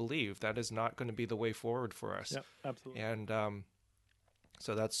already believe. That is not going to be the way forward for us. Yep, absolutely. And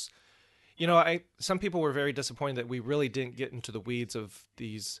so that's, some people were very disappointed that we really didn't get into the weeds of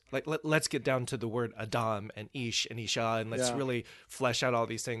these. Like, let's get down to the word Adam and Ish and Isha, and let's really flesh out all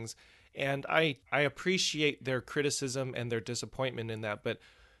these things. And I appreciate their criticism and their disappointment in that, but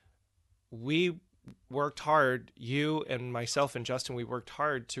we worked hard, you and myself and Justin, we worked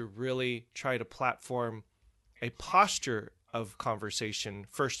hard to really try to platform a posture of conversation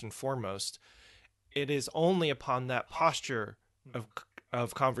first and foremost. It is only upon that posture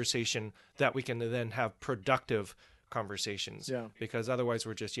of conversation that we can then have productive conversations. Yeah. Because otherwise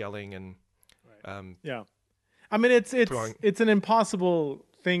we're just yelling and yeah. I mean, it's an impossible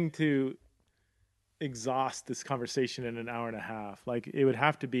thing to exhaust this conversation in an hour and a half. Like, it would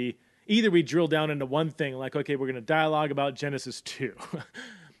have to be either we drill down into one thing, like, okay, we're going to dialogue about Genesis 2.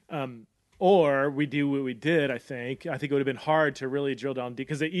 Or we do what we did, I think. I think it would have been hard to really drill down deep,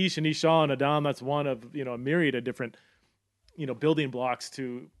 because the Ish and Isha and Adam, that's one of, a myriad of different, building blocks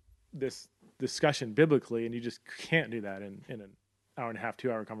to this discussion biblically, and you just can't do that in an hour and a half,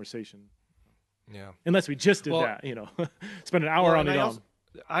 2 hour conversation. Yeah. Unless we just did that, spend an hour on it.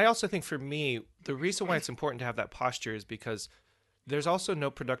 I also think for me, the reason why it's important to have that posture is because there's also no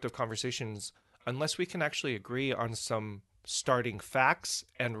productive conversations unless we can actually agree on some starting facts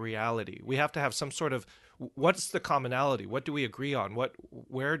and reality. We have to have some sort of, what's the commonality? What do we agree on?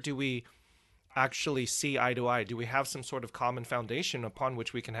 Where do we actually see eye to eye? Do we have some sort of common foundation upon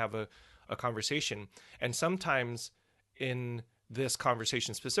which we can have a conversation? And sometimes in this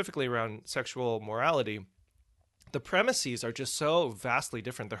conversation, specifically around sexual morality, the premises are just so vastly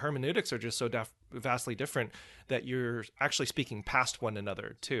different. The hermeneutics are just so vastly different that you're actually speaking past one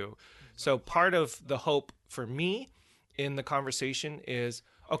another too. So part of the hope for me in the conversation is,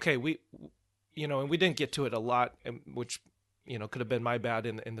 okay, and we didn't get to it a lot, which, could have been my bad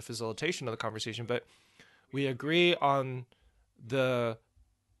in the facilitation of the conversation, but we agree on the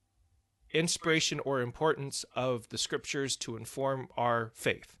inspiration or importance of the scriptures to inform our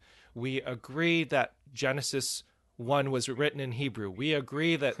faith. We agree that Genesis 1 was written in Hebrew. We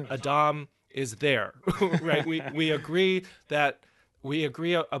agree that Adam is there, right? We agree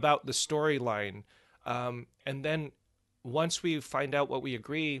about the storyline. And then once we find out what we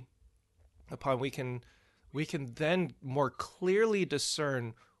agree upon, we can then more clearly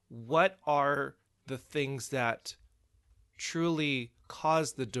discern what are the things that truly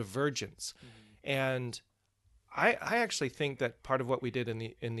cause the divergence. Mm-hmm. And I actually think that part of what we did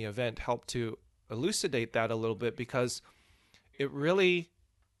in the event helped to elucidate that a little bit, because it really,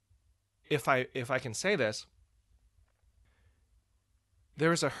 if I can say this,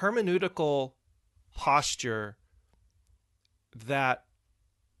 there's a hermeneutical posture that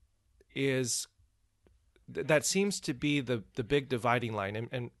seems to be the big dividing line,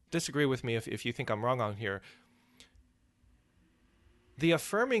 and disagree with me if you think I'm wrong on here. The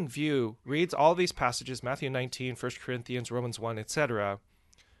affirming view reads all these passages, Matthew 19, 1 Corinthians, Romans 1, etc.,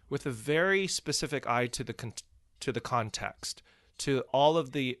 with a very specific eye to the context, to all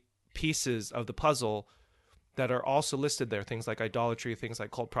of the pieces of the puzzle that are also listed there, things like idolatry, things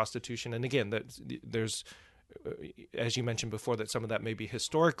like cult prostitution. And again, there's, as you mentioned before, that some of that may be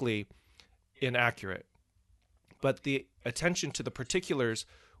historically inaccurate. But the attention to the particulars,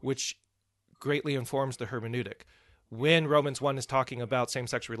 which greatly informs the hermeneutic. When Romans 1 is talking about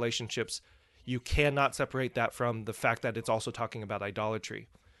same-sex relationships, you cannot separate that from the fact that it's also talking about idolatry.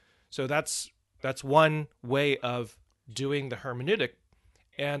 So that's one way of doing the hermeneutic.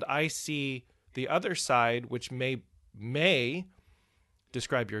 And I see the other side, which may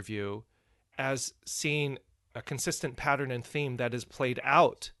describe your view, as seeing a consistent pattern and theme that is played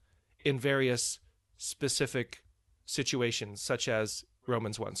out in various specific situations, such as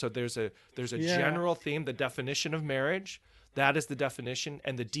Romans 1. So there's a general theme, the definition of marriage, that is the definition,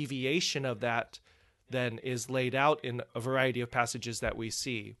 and the deviation of that then is laid out in a variety of passages that we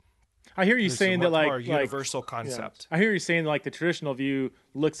see. I hear you saying that more universal concept. Yeah. I hear you saying like the traditional view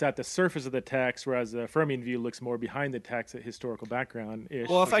looks at the surface of the text, whereas the affirming view looks more behind the text at historical background.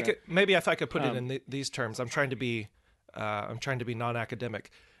 Well, if I could put it in these terms, I'm trying to be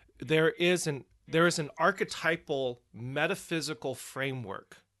non-academic. There is an archetypal metaphysical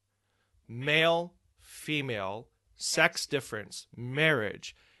framework: male, female, sex difference,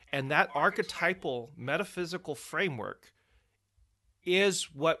 marriage, and that archetypal metaphysical framework is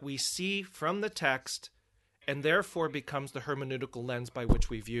what we see from the text, and therefore becomes the hermeneutical lens by which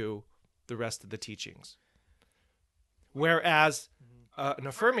we view the rest of the teachings. Whereas an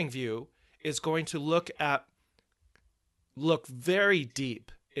affirming view is going to look at look very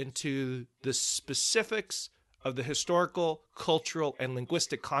deep into the specifics of the historical, cultural, and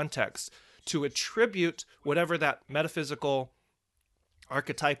linguistic context to attribute whatever that metaphysical,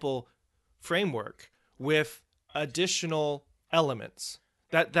 archetypal framework with additional elements.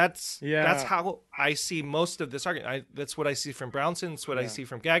 That's how I see most of this argument. That's what I see from Brownson. That's what I see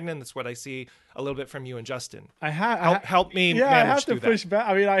from Gagnon. That's what I see a little bit from you and Justin. Help me. Yeah, manage I have to through push that. back.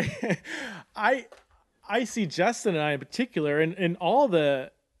 I mean, I see Justin and I in particular, and all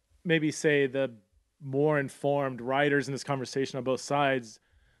the maybe say the more informed writers in this conversation on both sides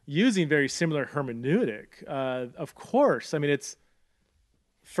using very similar hermeneutic. Of course, I mean it's.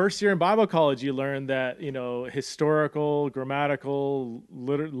 First year in Bible college, you learn that, historical, grammatical,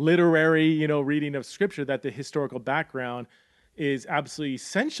 literary, reading of scripture, that the historical background is absolutely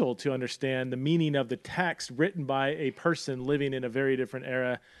essential to understand the meaning of the text written by a person living in a very different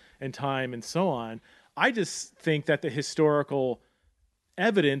era and time and so on. I just think that the historical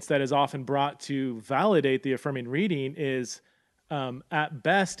evidence that is often brought to validate the affirming reading is at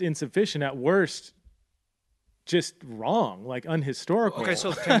best insufficient, at worst just wrong, like unhistorical. Okay,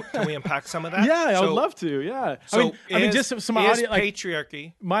 so can we unpack some of that? Yeah, I would love to. Yeah, So I mean, just some audio, like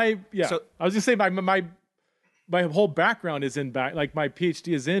patriarchy. So, I was gonna say my whole background is in like my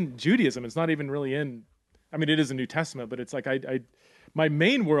PhD is in Judaism. It's not even really in. I mean, it is a New Testament, but it's like my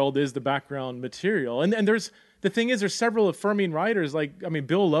main world is the background material. And there's the thing is there's several affirming writers. Like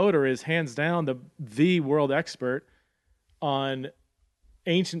Bill Loader is hands down the world expert on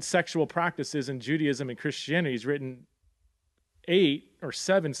ancient sexual practices in Judaism and Christianity. He's written 8 or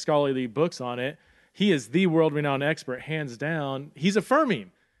 7 scholarly books on it. He is the world-renowned expert, hands down. He's affirming.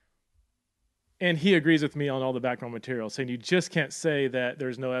 And he agrees with me on all the background material, saying you just can't say that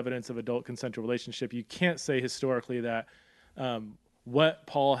there's no evidence of adult consensual relationship. You can't say historically that what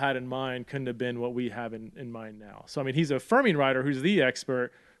Paul had in mind couldn't have been what we have in mind now. So, I mean, he's an affirming writer who's the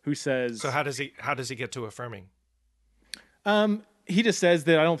expert who says... So how does he get to affirming? He just says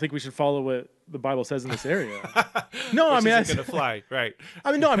that I don't think we should follow what the Bible says in this area. No, Which I mean, isn't going to fly, right?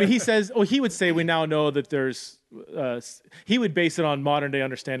 He says, he would say we now know that there's, he would base it on modern day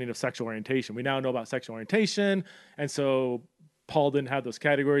understanding of sexual orientation. We now know about sexual orientation. And so Paul didn't have those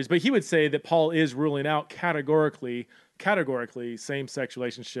categories, but he would say that Paul is ruling out categorically same-sex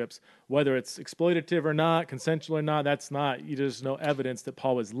relationships, whether it's exploitative or not, consensual or not. That's not, there's no evidence that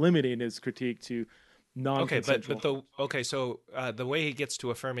Paul was limiting his critique to non-consensual. So the way he gets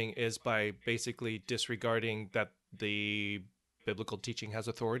to affirming is by basically disregarding that the biblical teaching has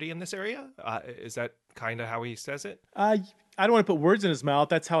authority in this area. Is that kind of how he says it? I don't want to put words in his mouth.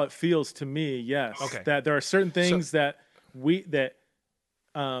 That's how it feels to me. Yes. Okay. That there are certain things that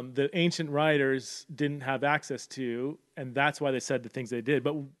the ancient writers didn't have access to, and that's why they said the things they did.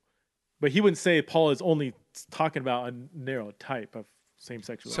 But he wouldn't say Paul is only talking about a narrow type of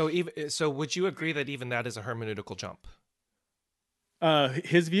same-sex relationship. So would you agree that even that is a hermeneutical jump?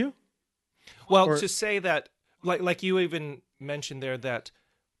 His view? Well, to say that, like you even mentioned there, that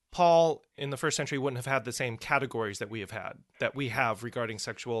Paul in the first century wouldn't have had the same categories that we have regarding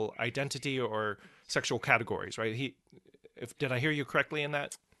sexual identity or sexual categories, right? Did I hear you correctly in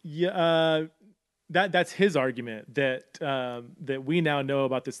that? Yeah, that's his argument that that we now know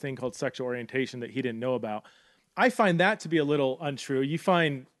about this thing called sexual orientation that he didn't know about. I find that to be a little untrue. You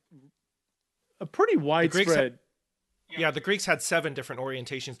find a pretty widespread... The Greeks had 7 different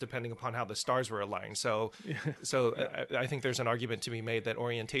orientations depending upon how the stars were aligned. So I think there's an argument to be made that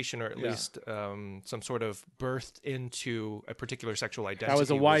orientation, or at least some sort of birth into a particular sexual identity, that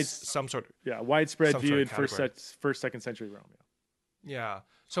was a widespread view in first, second century Rome. Yeah.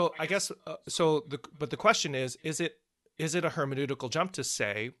 So I guess but the question is it a hermeneutical jump to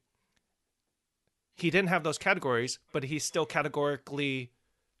say he didn't have those categories, but he's still categorically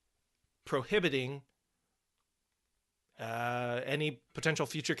prohibiting any potential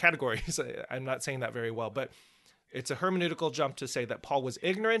future categories? I'm not saying that very well, but it's a hermeneutical jump to say that Paul was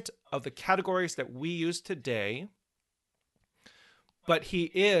ignorant of the categories that we use today, but he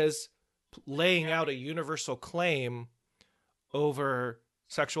is laying out a universal claim over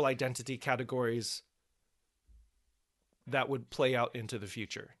sexual identity categories that would play out into the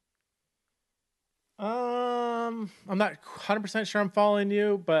future. I'm not 100% sure I'm following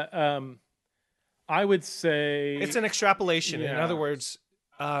you, but I would say it's an extrapolation. Yeah. In other words,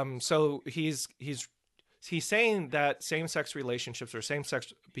 so he's saying that same-sex relationships or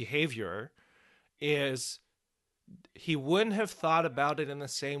same-sex behavior is, he wouldn't have thought about it in the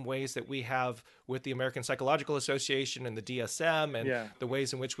same ways that we have with the American Psychological Association and the DSM and the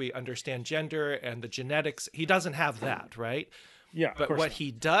ways in which we understand gender and the genetics. He doesn't have that, right? Yeah. But what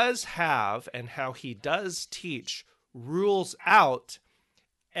he does have and how he does teach rules out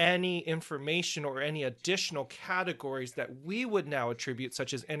any information or any additional categories that we would now attribute,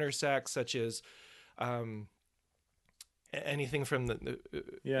 such as intersex, such as anything from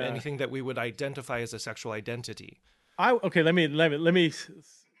anything that we would identify as a sexual identity. Let me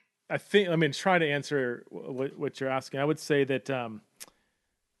try to answer what you're asking. I would say that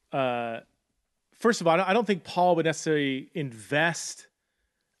first of all, I don't think Paul would necessarily invest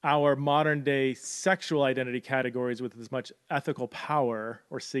our modern day sexual identity categories with as much ethical power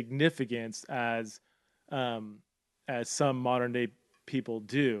or significance as some modern day people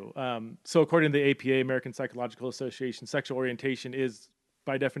do. So according to the APA, American Psychological Association, sexual orientation is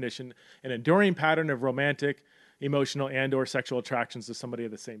by definition an enduring pattern of romantic, emotional, and or sexual attractions to somebody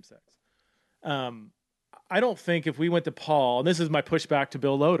of the same sex. I don't think if we went to Paul, and this is my pushback to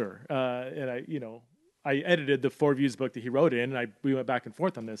Bill Loader, and I edited the 4 Views book that he wrote in, and we went back and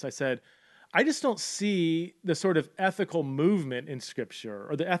forth on this. I said, I just don't see the sort of ethical movement in Scripture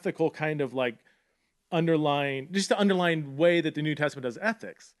or the ethical kind of like the underlying way that the New Testament does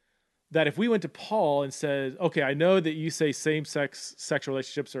ethics. That if we went to Paul and said, okay, I know that you say same-sex sexual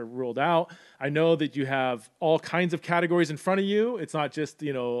relationships are ruled out. I know that you have all kinds of categories in front of you. It's not just,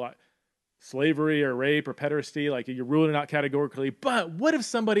 slavery or rape or pederasty, like you're ruling it out categorically. But what if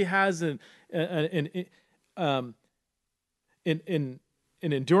somebody has an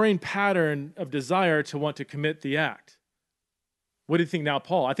enduring pattern of desire to want to commit the act? What do you think now,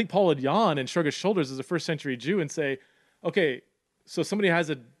 Paul? I think Paul would yawn and shrug his shoulders as a first century Jew and say, okay, so somebody has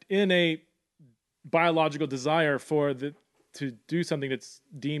an innate biological desire to do something that's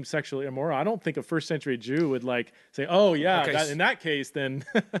deemed sexually immoral. I don't think a first century Jew would say, "Oh yeah, in that case, then."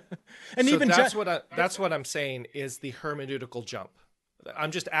 And so even that's what I'm saying is the hermeneutical jump.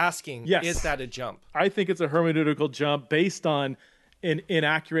 I'm just asking, yes, is that a jump? I think it's a hermeneutical jump based on an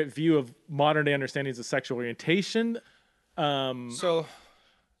inaccurate view of modern day understandings of sexual orientation. So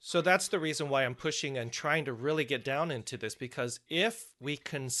that's the reason why I'm pushing and trying to really get down into this, because if we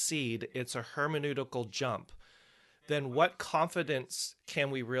concede it's a hermeneutical jump, then what confidence can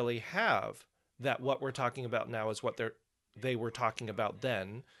we really have that what we're talking about now is what they were talking about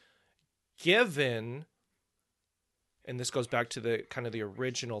then, given, and this goes back to the kind of the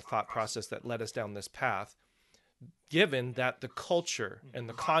original thought process that led us down this path, given that the culture and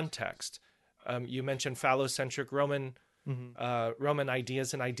the context, you mentioned phallocentric Roman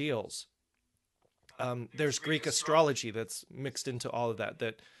ideas and ideals. There's Greek astrology that's mixed into all of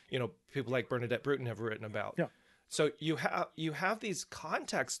that people like Bernadette Bruton have written about. Yeah. So you have these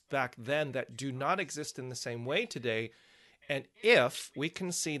contexts back then that do not exist in the same way today. And if we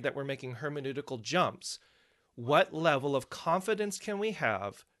concede that we're making hermeneutical jumps, what level of confidence can we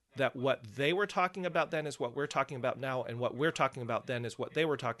have that what they were talking about then is what we're talking about now, and what we're talking about then is what they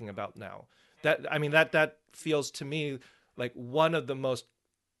were talking about now? That feels to me like one of the most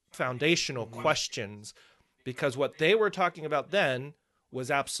foundational questions, because what they were talking about then was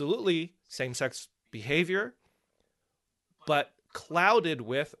absolutely same-sex behavior, but clouded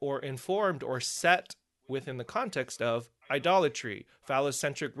with or informed or set within the context of idolatry,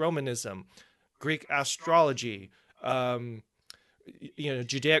 phallocentric Romanism, Greek astrology,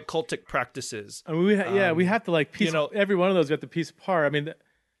 Judaic cultic practices. I mean, we have to piece every one of those. We have to piece apart. I mean,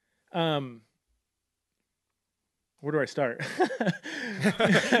 where do I start?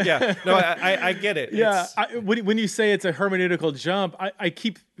 Yeah, no, I get it. Yeah, when you say it's a hermeneutical jump,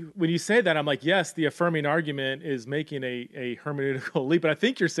 when you say that, I'm like, yes, the affirming argument is making a hermeneutical leap, but I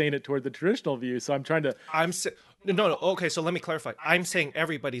think you're saying it toward the traditional view. So I'm trying to. No. Okay, so let me clarify. I'm saying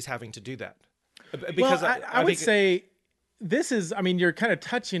everybody's having to do that, because I would say this is. I mean, you're kind of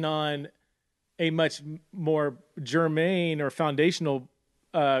touching on a much more germane or foundational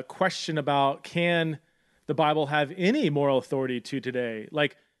question about can the Bible have any moral authority to today?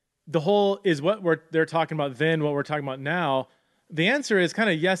 Like, the whole is what they're talking about then, what we're talking about now. The answer is kind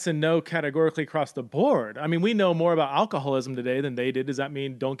of yes and no categorically across the board. I mean, we know more about alcoholism today than they did. Does that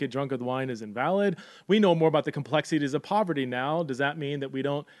mean don't get drunk with wine is invalid? We know more about the complexities of poverty now. Does that mean that we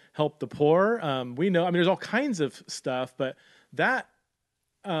don't help the poor? We know, there's all kinds of stuff, but that,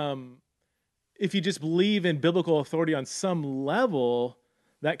 if you just believe in biblical authority on some level,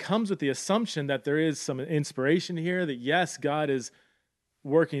 that comes with the assumption that there is some inspiration here, that yes, God is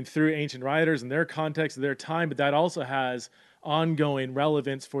working through ancient writers in their context of their time, but that also has ongoing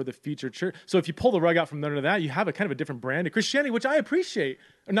relevance for the future church. So if you pull the rug out from under that, you have a kind of a different brand of Christianity, which I appreciate,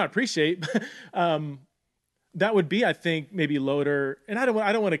 or not appreciate, but that would be, I think, maybe Loader. And I don't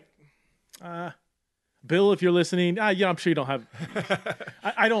want to, Bill, if you're listening, I'm sure you don't have,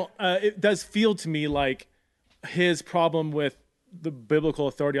 I don't, it does feel to me like his problem with the biblical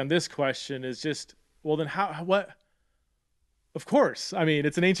authority on this question is just, well, then what Of course. I mean,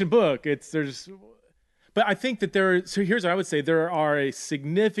 it's an ancient book. But I think that so here's what I would say. There are a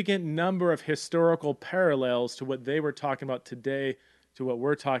significant number of historical parallels to what they were talking about today to what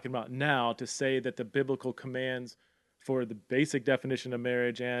we're talking about now, to say that the biblical commands for the basic definition of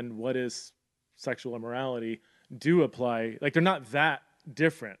marriage and what is sexual immorality do apply. Like, they're not that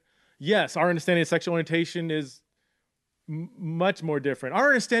different. Yes, our understanding of sexual orientation is much more different. Our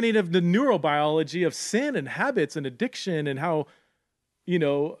understanding of the neurobiology of sin and habits and addiction and how,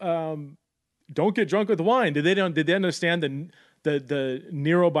 don't get drunk with wine. Did they understand the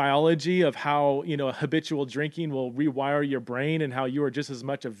neurobiology of how, habitual drinking will rewire your brain and how you are just as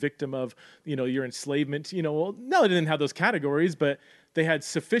much a victim of, your enslavement? No, they didn't have those categories, but they had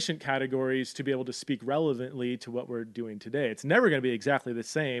sufficient categories to be able to speak relevantly to what we're doing today. It's never going to be exactly the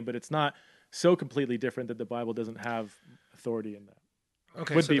same, but it's not so completely different that the Bible doesn't have authority in that.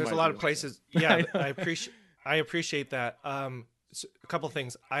 Okay, so there's a lot of places. Yeah, I appreciate that. So a couple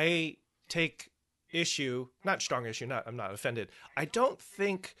things. I take issue, not strong issue, I'm not offended. I don't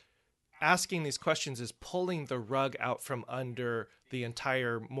think asking these questions is pulling the rug out from under the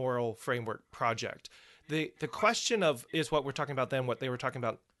entire moral framework project. The question of is what we're talking about then what they were talking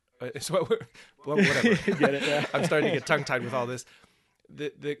about is what we're whatever. Get it? Yeah. I'm starting to get tongue-tied with all this.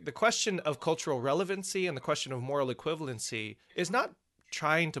 The question of cultural relevancy and the question of moral equivalency is not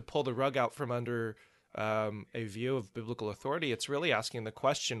trying to pull the rug out from under a view of biblical authority. It's really asking the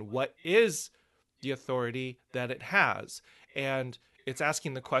question, what is the authority that it has? And it is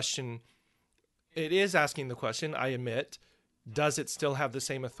asking the question, I admit, does it still have the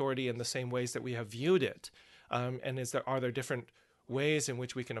same authority in the same ways that we have viewed it? And are there different ways in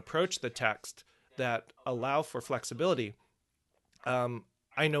which we can approach the text that allow for flexibility?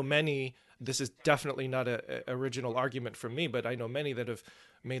 I know many, this is definitely not an original argument from me, but I know many that have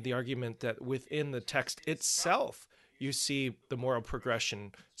made the argument that within the text itself, you see the moral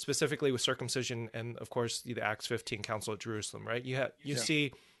progression, specifically with circumcision and, of course, the Acts 15 Council at Jerusalem, right? You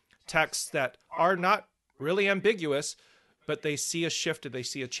see texts that are not really ambiguous, but they see a shift, they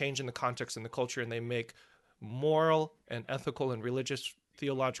see a change in the context and the culture, and they make moral and ethical and religious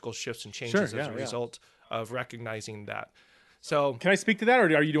theological shifts and changes as a result of recognizing that. So, can I speak to that, or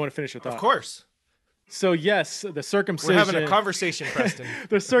do you want to finish your thought? Of course. So yes, the circumcision. We're having a conversation, Preston.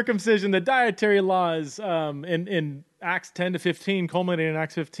 The circumcision, the dietary laws, in Acts 10 to 15, culminating in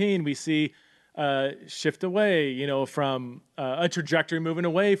Acts 15, we see shift away, from a trajectory moving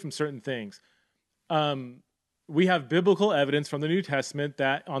away from certain things. We have biblical evidence from the New Testament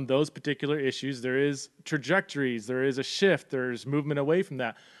that on those particular issues, there is trajectories, there is a shift, there's movement away from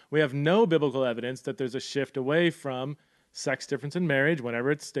that. We have no biblical evidence that there's a shift away from sex difference in marriage,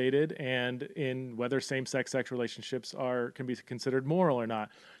 whenever it's stated, and in whether same-sex relationships can be considered moral or not.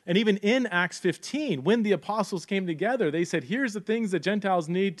 And even in Acts 15, when the apostles came together, they said, here's the things that Gentiles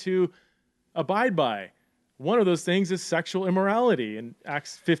need to abide by. One of those things is sexual immorality in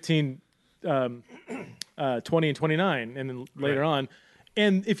Acts 15, 20 and 29, and then later on.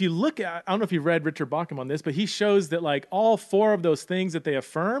 And if you look at, I don't know if you read Richard Bauckham on this, but he shows that like all four of those things that they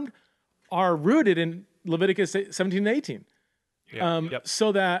affirmed are rooted in Leviticus 17 and 18.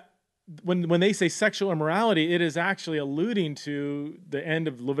 So that when they say sexual immorality, it is actually alluding to the end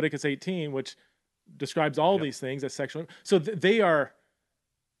of Leviticus 18, which describes all these things as sexual. So they are,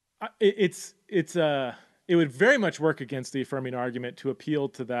 it would very much work against the affirming argument to appeal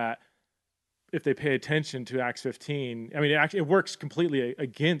to that if they pay attention to Acts 15. I mean, it works completely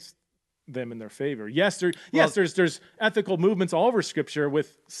against them in their favor. There's ethical movements all over Scripture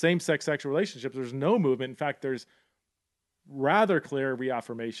with same-sex sexual relationships. There's no movement. In fact, there's rather clear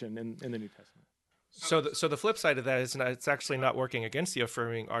reaffirmation in the New Testament. So the flip side of that is it's actually not working against the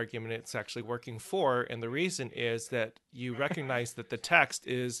affirming argument. It's actually working for, and the reason is that you recognize that the text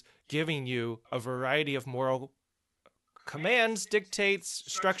is giving you a variety of moral commands, dictates,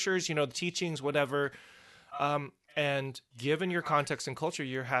 structures, the teachings, whatever. And given your context and culture,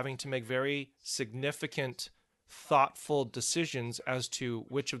 you're having to make very significant, thoughtful decisions as to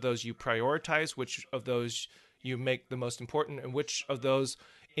which of those you prioritize, which of those you make the most important, and which of those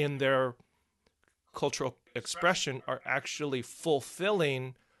in their cultural expression are actually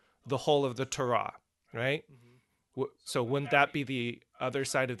fulfilling the whole of the Torah, right? Mm-hmm. So wouldn't that be the other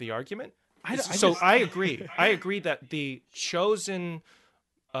side of the argument? I agree. I agree that the chosen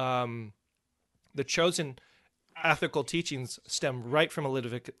ethical teachings stem right from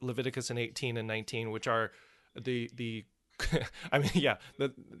Leviticus in 18 and 19, which are the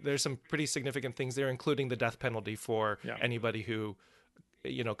there's some pretty significant things there, including the death penalty for anybody who,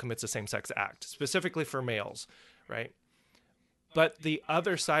 commits a same-sex act, specifically for males, right? But the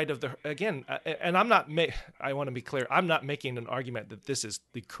other side of again, and I want to be clear, I'm not making an argument that this is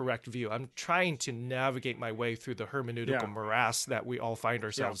the correct view. I'm trying to navigate my way through the hermeneutical morass that we all find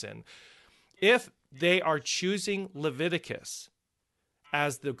ourselves in. If they are choosing Leviticus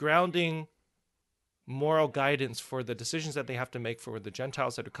as the grounding moral guidance for the decisions that they have to make for the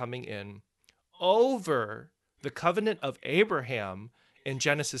Gentiles that are coming in over the covenant of Abraham in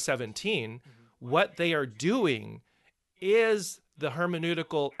Genesis 17, what they are doing is the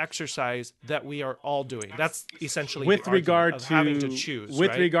hermeneutical exercise that we are all doing. That's essentially with regard to having to choose.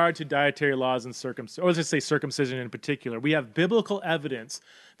 With regard to dietary laws and circumcision, or let's just say circumcision in particular, we have biblical evidence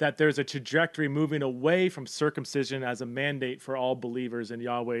that there's a trajectory moving away from circumcision as a mandate for all believers in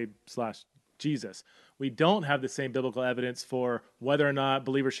Yahweh/Jesus. We don't have the same biblical evidence for whether or not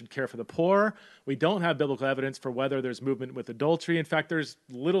believers should care for the poor. We don't have biblical evidence for whether there's movement with adultery. In fact, there's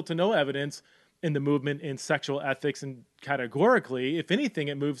little to no evidence in the movement in sexual ethics, and categorically, if anything,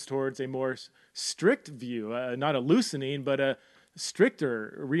 it moves towards a more strict view, not a loosening, but a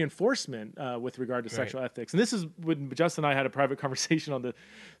stricter reinforcement with regard to sexual ethics. And this is when Justin and I had a private conversation on the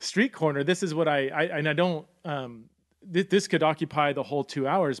street corner. This is what this could occupy the whole 2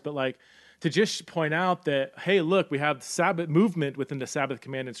 hours, but like to just point out that, hey, look, we have Sabbath movement within the Sabbath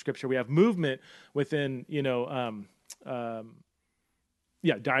command in Scripture. We have movement within,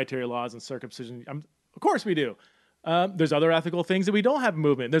 dietary laws and circumcision. Of course we do. There's other ethical things that we don't have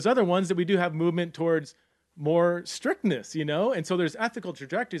movement. There's other ones that we do have movement towards more strictness, And so there's ethical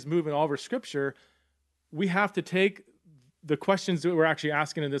trajectories moving all over Scripture. We have to take the questions that we're actually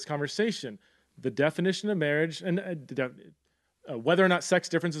asking in this conversation, the definition of marriage, and whether or not sex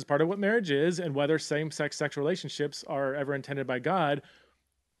difference is part of what marriage is, and whether same-sex sexual relationships are ever intended by God.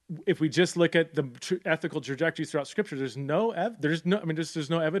 If we just look at the ethical trajectories throughout Scripture, there's no evidence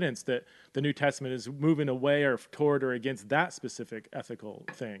that the New Testament is moving away or toward or against that specific ethical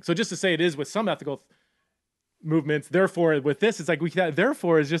thing. So just to say it is with some ethical movements, therefore with this, it's like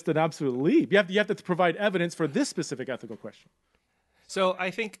therefore is just an absolute leap. You have to provide evidence for this specific ethical question. So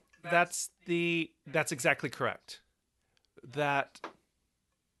I think that's exactly correct. That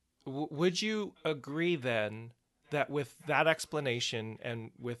would you agree then that with that explanation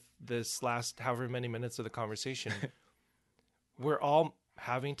and with this last however many minutes of the conversation, we're all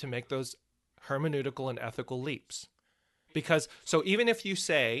having to make those hermeneutical and ethical leaps? Because so even if you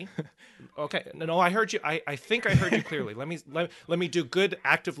say, okay, no, I heard you. I think I heard you clearly. Let me do good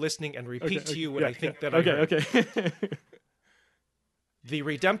active listening and repeat to you what I think that I heard. Okay. The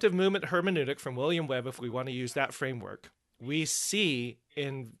redemptive movement hermeneutic from William Webb, if we want to use that framework, we see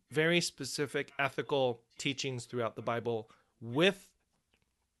in very specific ethical teachings throughout the Bible with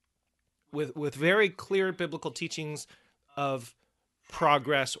very clear biblical teachings of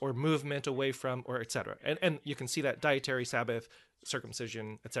progress or movement away from, or etc. And you can see that dietary, Sabbath,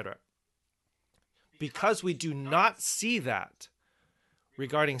 circumcision, etc. Because we do not see that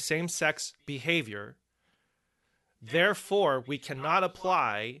regarding same-sex behavior, therefore we cannot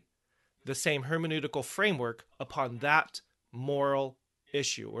apply the same hermeneutical framework upon that moral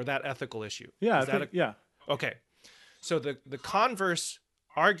issue or that ethical issue. Yeah. Okay. So the converse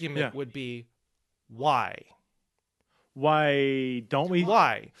argument would be, why? Why don't we?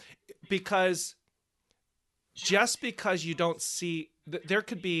 Why? Because just because you don't see, there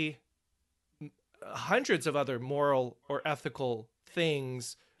could be hundreds of other moral or ethical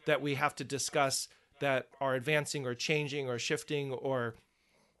things that we have to discuss that are advancing or changing or shifting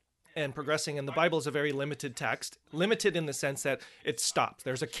and progressing. And the Bible is a very limited text, limited in the sense that it stops.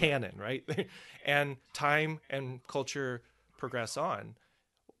 There's a canon, right? And time and culture progress on.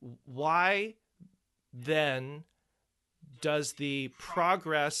 Why then does the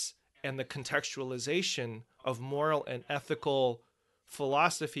progress and the contextualization of moral and ethical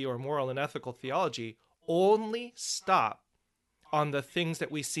philosophy or moral and ethical theology only stop on the things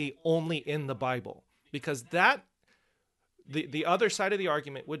that we see only in the Bible? Because that the other side of the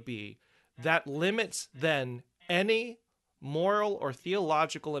argument would be that limits then any moral or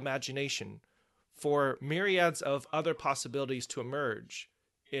theological imagination for myriads of other possibilities to emerge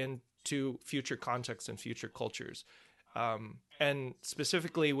into future contexts and future cultures. And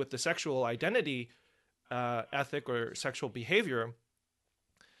specifically with the sexual identity ethic or sexual behavior,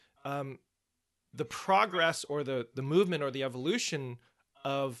 the progress or the movement or the evolution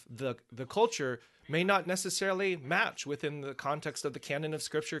of the culture may not necessarily match within the context of the canon of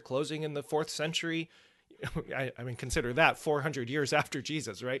Scripture closing in the 4th century. I mean, consider that 400 years after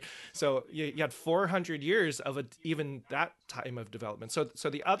Jesus, right? So you had 400 years of even that time of development. So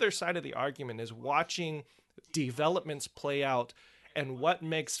the other side of the argument is watching developments play out, and what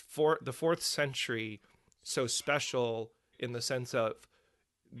makes the 4th century so special in the sense of,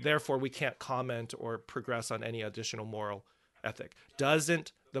 therefore, we can't comment or progress on any additional moral ethic.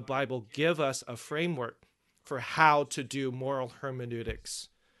 Doesn't the Bible give us a framework for how to do moral hermeneutics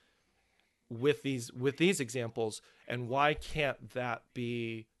with these examples, and why can't that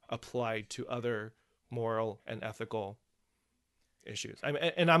be applied to other moral and ethical issues?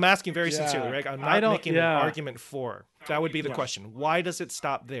 I'm asking very sincerely, right? I'm not making an argument for. That would be the question. Why does it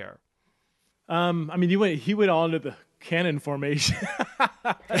stop there? I mean, he went on to the canon formation.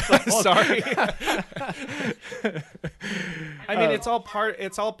 Sorry. I mean, it's all part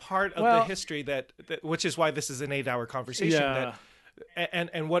of the history that which is why this is an 8-hour conversation. Yeah.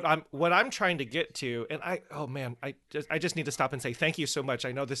 And what I'm trying to get to, and I just need to stop and say thank you so much.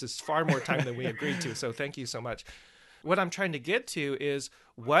 I know this is far more time than we agreed to, so thank you so much. What I'm trying to get to is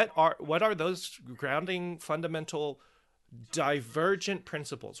what are those grounding fundamental divergent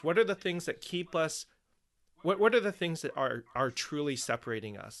principles? What are the things that keep us? What are the things that are truly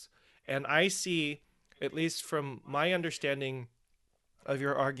separating us? And I see, at least from my understanding of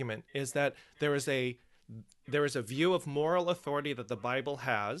your argument, is that there is a view of moral authority that the Bible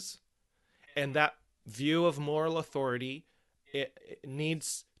has, and that view of moral authority, it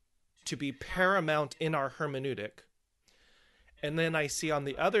needs to be paramount in our hermeneutic. And then I see on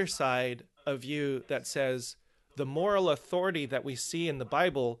the other side a view that says the moral authority that we see in the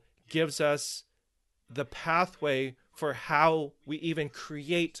Bible gives us the pathway for how we even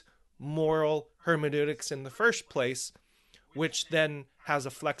create moral hermeneutics in the first place, which then has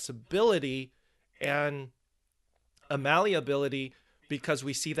a flexibility and a malleability, because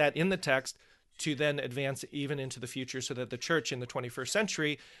we see that in the text, to then advance even into the future, so that the church in the 21st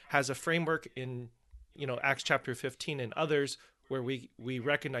century has a framework in, Acts chapter 15 and others, where we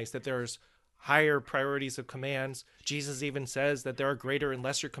recognize that there's higher priorities of commands. Jesus even says that there are greater and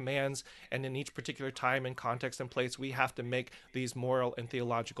lesser commands, and in each particular time and context and place, we have to make these moral and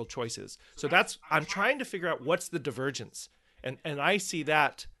theological choices. So I'm trying to figure out what's the divergence. And I see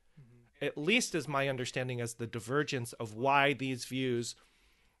that, at least as my understanding, as the divergence of why these views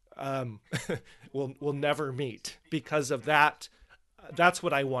will never meet. Because of that, that's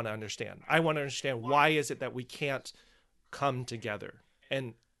what I want to understand. I want to understand, why is it that we can't come together?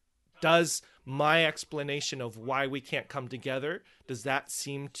 And does my explanation of why we can't come together, does that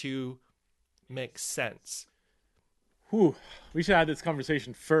seem to make sense? Whew, we should have this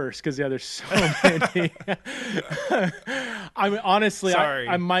conversation first, because there's so many. I mean, honestly,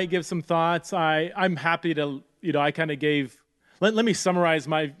 I might give some thoughts. I'm happy to, I kind of gave. Let me summarize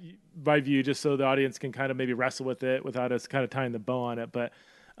my view, just so the audience can kind of maybe wrestle with it without us kind of tying the bow on it. But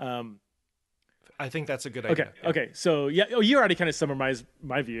I think that's a good idea. Okay. So you already kind of summarized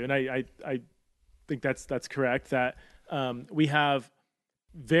my view, and I think that's correct. That we have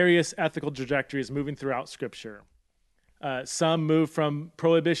various ethical trajectories moving throughout Scripture. Some move from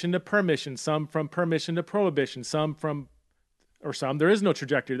prohibition to permission, some from permission to prohibition, some there is no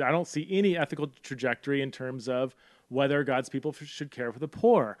trajectory. I don't see any ethical trajectory in terms of whether God's people should care for the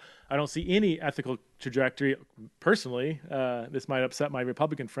poor. I don't see any ethical trajectory, personally, this might upset my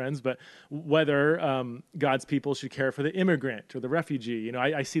Republican friends, but whether God's people should care for the immigrant or the refugee.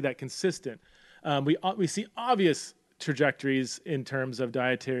 I see that consistent. We see obvious trajectories in terms of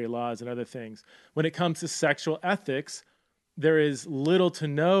dietary laws and other things. When it comes to sexual ethics, there is little to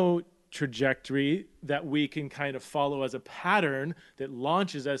no trajectory that we can kind of follow as a pattern that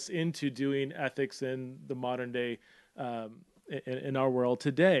launches us into doing ethics in the modern day, in our world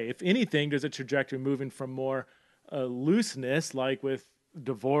today. If anything, there's a trajectory moving from more looseness, like with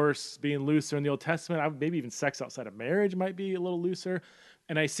divorce being looser in the Old Testament. Maybe even sex outside of marriage might be a little looser.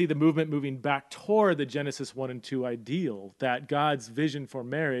 And I see the movement moving back toward the Genesis 1 and 2 ideal, that God's vision for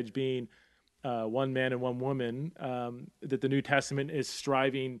marriage being one man and one woman, that the New Testament is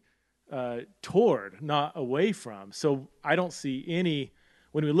striving toward, not away from. So I don't see any,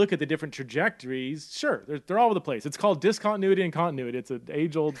 when we look at the different trajectories, sure, they're all over the place. It's called discontinuity and continuity. It's an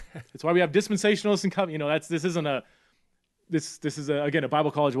age-old, it's why we have dispensationalists and this is again, a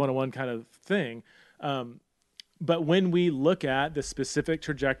Bible College 101 kind of thing. But when we look at the specific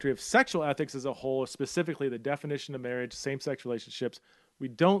trajectory of sexual ethics as a whole, specifically the definition of marriage, same-sex relationships, we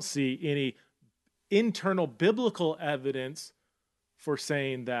don't see any internal biblical evidence for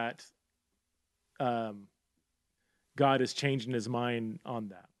saying that God is changing his mind on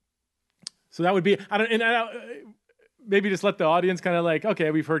that. So that would be, maybe just let the audience kind of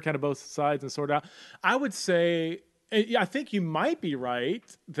okay, we've heard kind of both sides and sort out. I would say, I think you might be right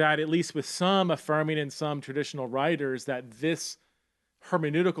that at least with some affirming in some traditional writers that this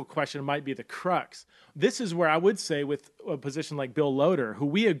hermeneutical question might be the crux. This is where I would say with a position like Bill Loader, who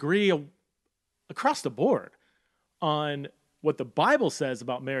we agree across the board on what the Bible says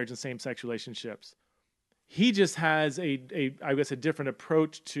about marriage and same-sex relationships. He just has I guess, a different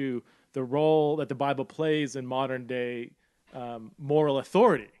approach to the role that the Bible plays in modern day moral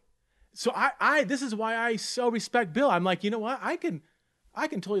authority. So this is why I so respect Bill. I'm like, you know what? I can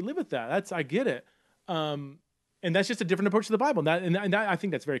totally live with that. I get it. And that's just a different approach to the Bible. And that, I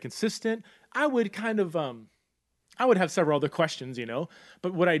think that's very consistent. I would I would have several other questions,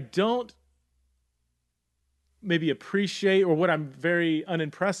 but what I don't maybe appreciate, or what I'm very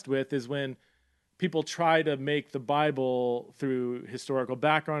unimpressed with, is when people try to make the Bible, through historical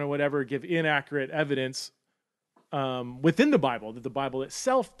background or whatever, give inaccurate evidence within the Bible, that the Bible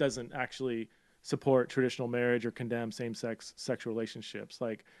itself doesn't actually support traditional marriage or condemn same-sex sexual relationships.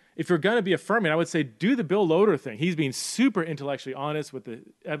 Like, if you're going to be affirming, I would say do the Bill Loader thing. He's being super intellectually honest with the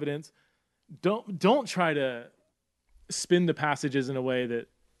evidence. Don't try to spin the passages in a way that,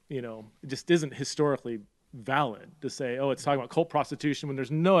 it just isn't historically valid, to say, oh, it's talking about cult prostitution, when there's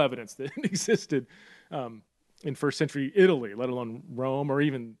no evidence that it existed in first century Italy, let alone Rome or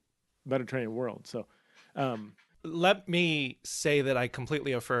even Mediterranean world. So let me say that I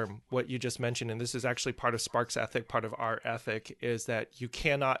completely affirm what you just mentioned, and this is actually part of Spark's ethic. Part of our ethic is that you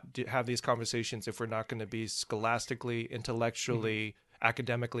cannot have these conversations if we're not going to be scholastically, intellectually,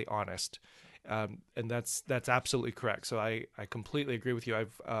 academically honest. And that's absolutely correct. So I completely agree with you.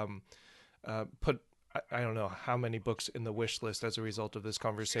 I've put, I don't know how many books in the wish list as a result of this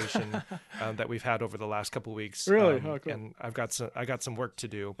conversation that we've had over the last couple of weeks. Really? Cool. And I got some work to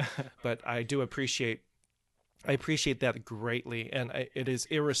do, but I do appreciate that greatly. And it is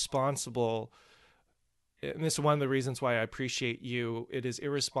irresponsible. And this is one of the reasons why I appreciate you. It is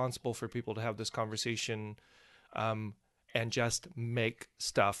irresponsible for people to have this conversation and just make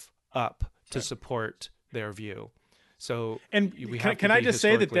stuff up to support their view. So, and can I just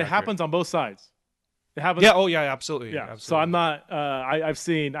say that happens on both sides? It happens. Yeah. Oh, yeah. Absolutely. Yeah. Absolutely. So I'm not.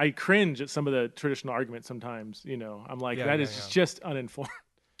 I cringe at some of the traditional arguments sometimes. I'm like, that is just uninformed.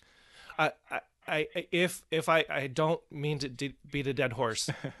 If I don't mean to beat a dead horse,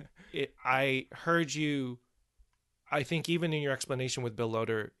 I heard you. I think even in your explanation with Bill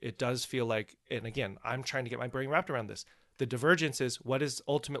Loader, it does feel like, and again, I'm trying to get my brain wrapped around this. The divergence is, what is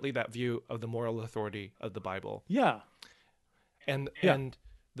ultimately that view of the moral authority of the Bible? Yeah. And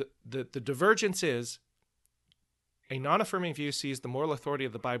the divergence is, a non-affirming view sees the moral authority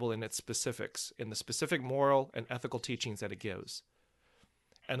of the Bible in its specifics, in the specific moral and ethical teachings that it gives.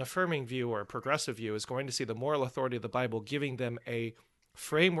 An affirming view, or a progressive view, is going to see the moral authority of the Bible giving them a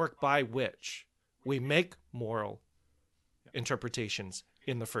framework by which we make moral interpretations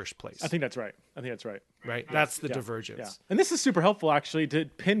in the first place. I think that's right. Right? That's the divergence. Yeah. And this is super helpful, actually, to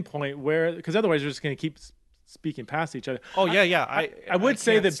pinpoint where, because otherwise we're just going to keep speaking past each other. Oh, yeah. I would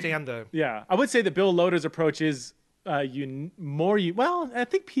say that stand the... Yeah. I would say that Bill Loader's approach is I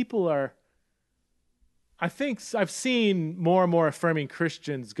think people are... I think I've seen more and more affirming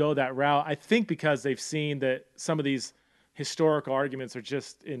Christians go that route. I think because they've seen that some of these historical arguments are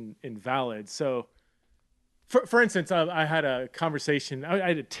just invalid. So, for instance, I had a conversation. I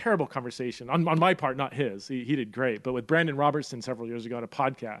had a terrible conversation on my part, not his. He did great, but with Brandon Robertson several years ago on a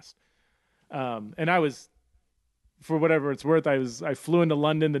podcast. And I was, for whatever it's worth, I flew into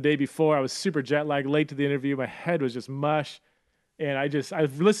London the day before. I was super jet lagged, late to the interview. My head was just mush. And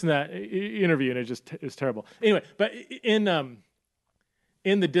I've listened to that interview, and it was terrible. Anyway, but in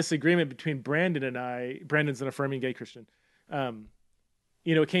the disagreement between Brandon and I, Brandon's an affirming gay Christian.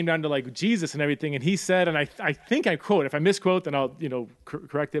 It came down to like Jesus and everything. And he said, and I think I quote, if I misquote, then I'll,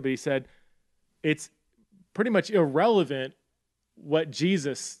 correct it. But he said, it's pretty much irrelevant what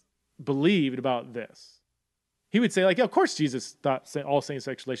Jesus believed about this. He would say, like, yeah, of course Jesus thought all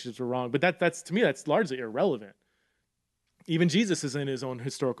same-sex relationships were wrong, but that's to me, that's largely irrelevant. Even Jesus is in his own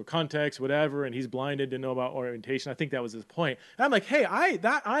historical context, whatever, and he's blinded to know about orientation. I think that was his point. And I'm like, hey,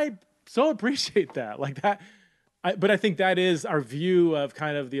 I so appreciate that. Like that. But I think that is our view of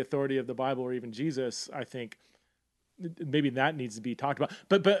kind of the authority of the Bible, or even Jesus. I think maybe that needs to be talked about.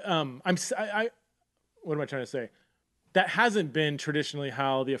 But what am I trying to say? That hasn't been traditionally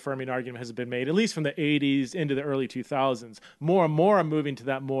how the affirming argument has been made, at least from the 80s into the early 2000s. More and more, I'm moving to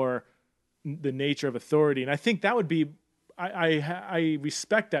that more the nature of authority, and I think that would be. I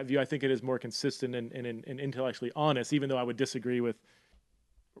respect that view. I think it is more consistent and intellectually honest, even though I would disagree with,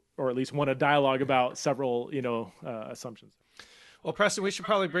 or at least want a dialogue about several, assumptions. Well, Preston, we should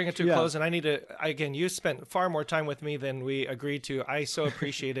probably bring it to a close. And I need to, again, you spent far more time with me than we agreed to. I so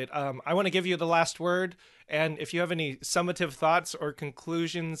appreciate it. I want to give you the last word. And if you have any summative thoughts or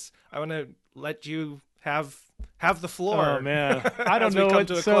conclusions, I want to let you have the floor. Oh, man. I don't know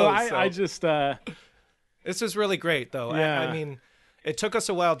what, I just... This is really great, though. Yeah. I mean, it took us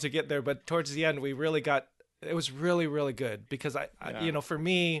a while to get there, but towards the end, we really got. It was really, really good because I for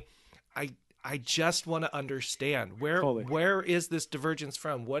me, I just want to understand where is this divergence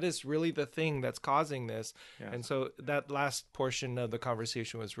from? What is really the thing that's causing this? Yeah. And so that last portion of the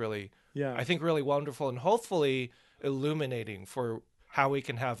conversation was really, I think, really wonderful and hopefully illuminating for how we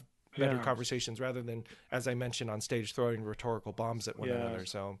can have better conversations rather than, as I mentioned on stage, throwing rhetorical bombs at one another.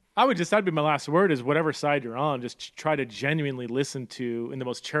 So that'd be my last word is whatever side you're on, just try to genuinely listen to, in the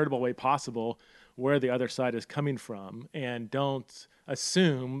most charitable way possible, where the other side is coming from, and don't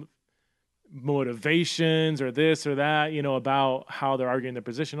assume motivations or this or that, about how they're arguing their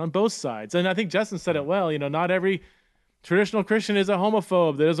position on both sides. And I think Justin said it well, not every traditional Christian is a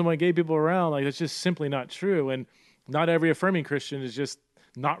homophobe that doesn't want gay people around. Like, that's just simply not true. And not every affirming Christian is just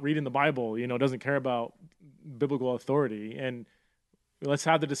not reading the Bible, doesn't care about biblical authority. And let's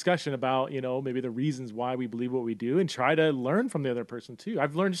have the discussion about, maybe the reasons why we believe what we do and try to learn from the other person too.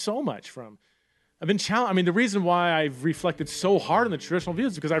 I've learned so much I've been challenged. I mean, the reason why I've reflected so hard on the traditional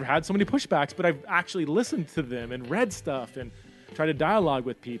views is because I've had so many pushbacks, but I've actually listened to them and read stuff and tried to dialogue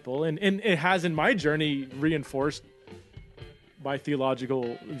with people. And it has, in my journey, reinforced my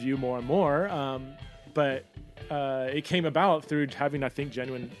theological view more and more. But it came about through having, I think,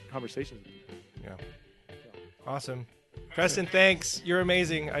 genuine conversations. Yeah. Awesome. Preston, thanks. You're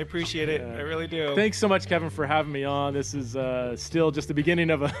amazing. I appreciate it. I really do. Thanks so much, Kevin, for having me on. This is still just the beginning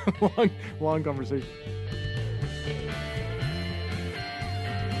of a long conversation.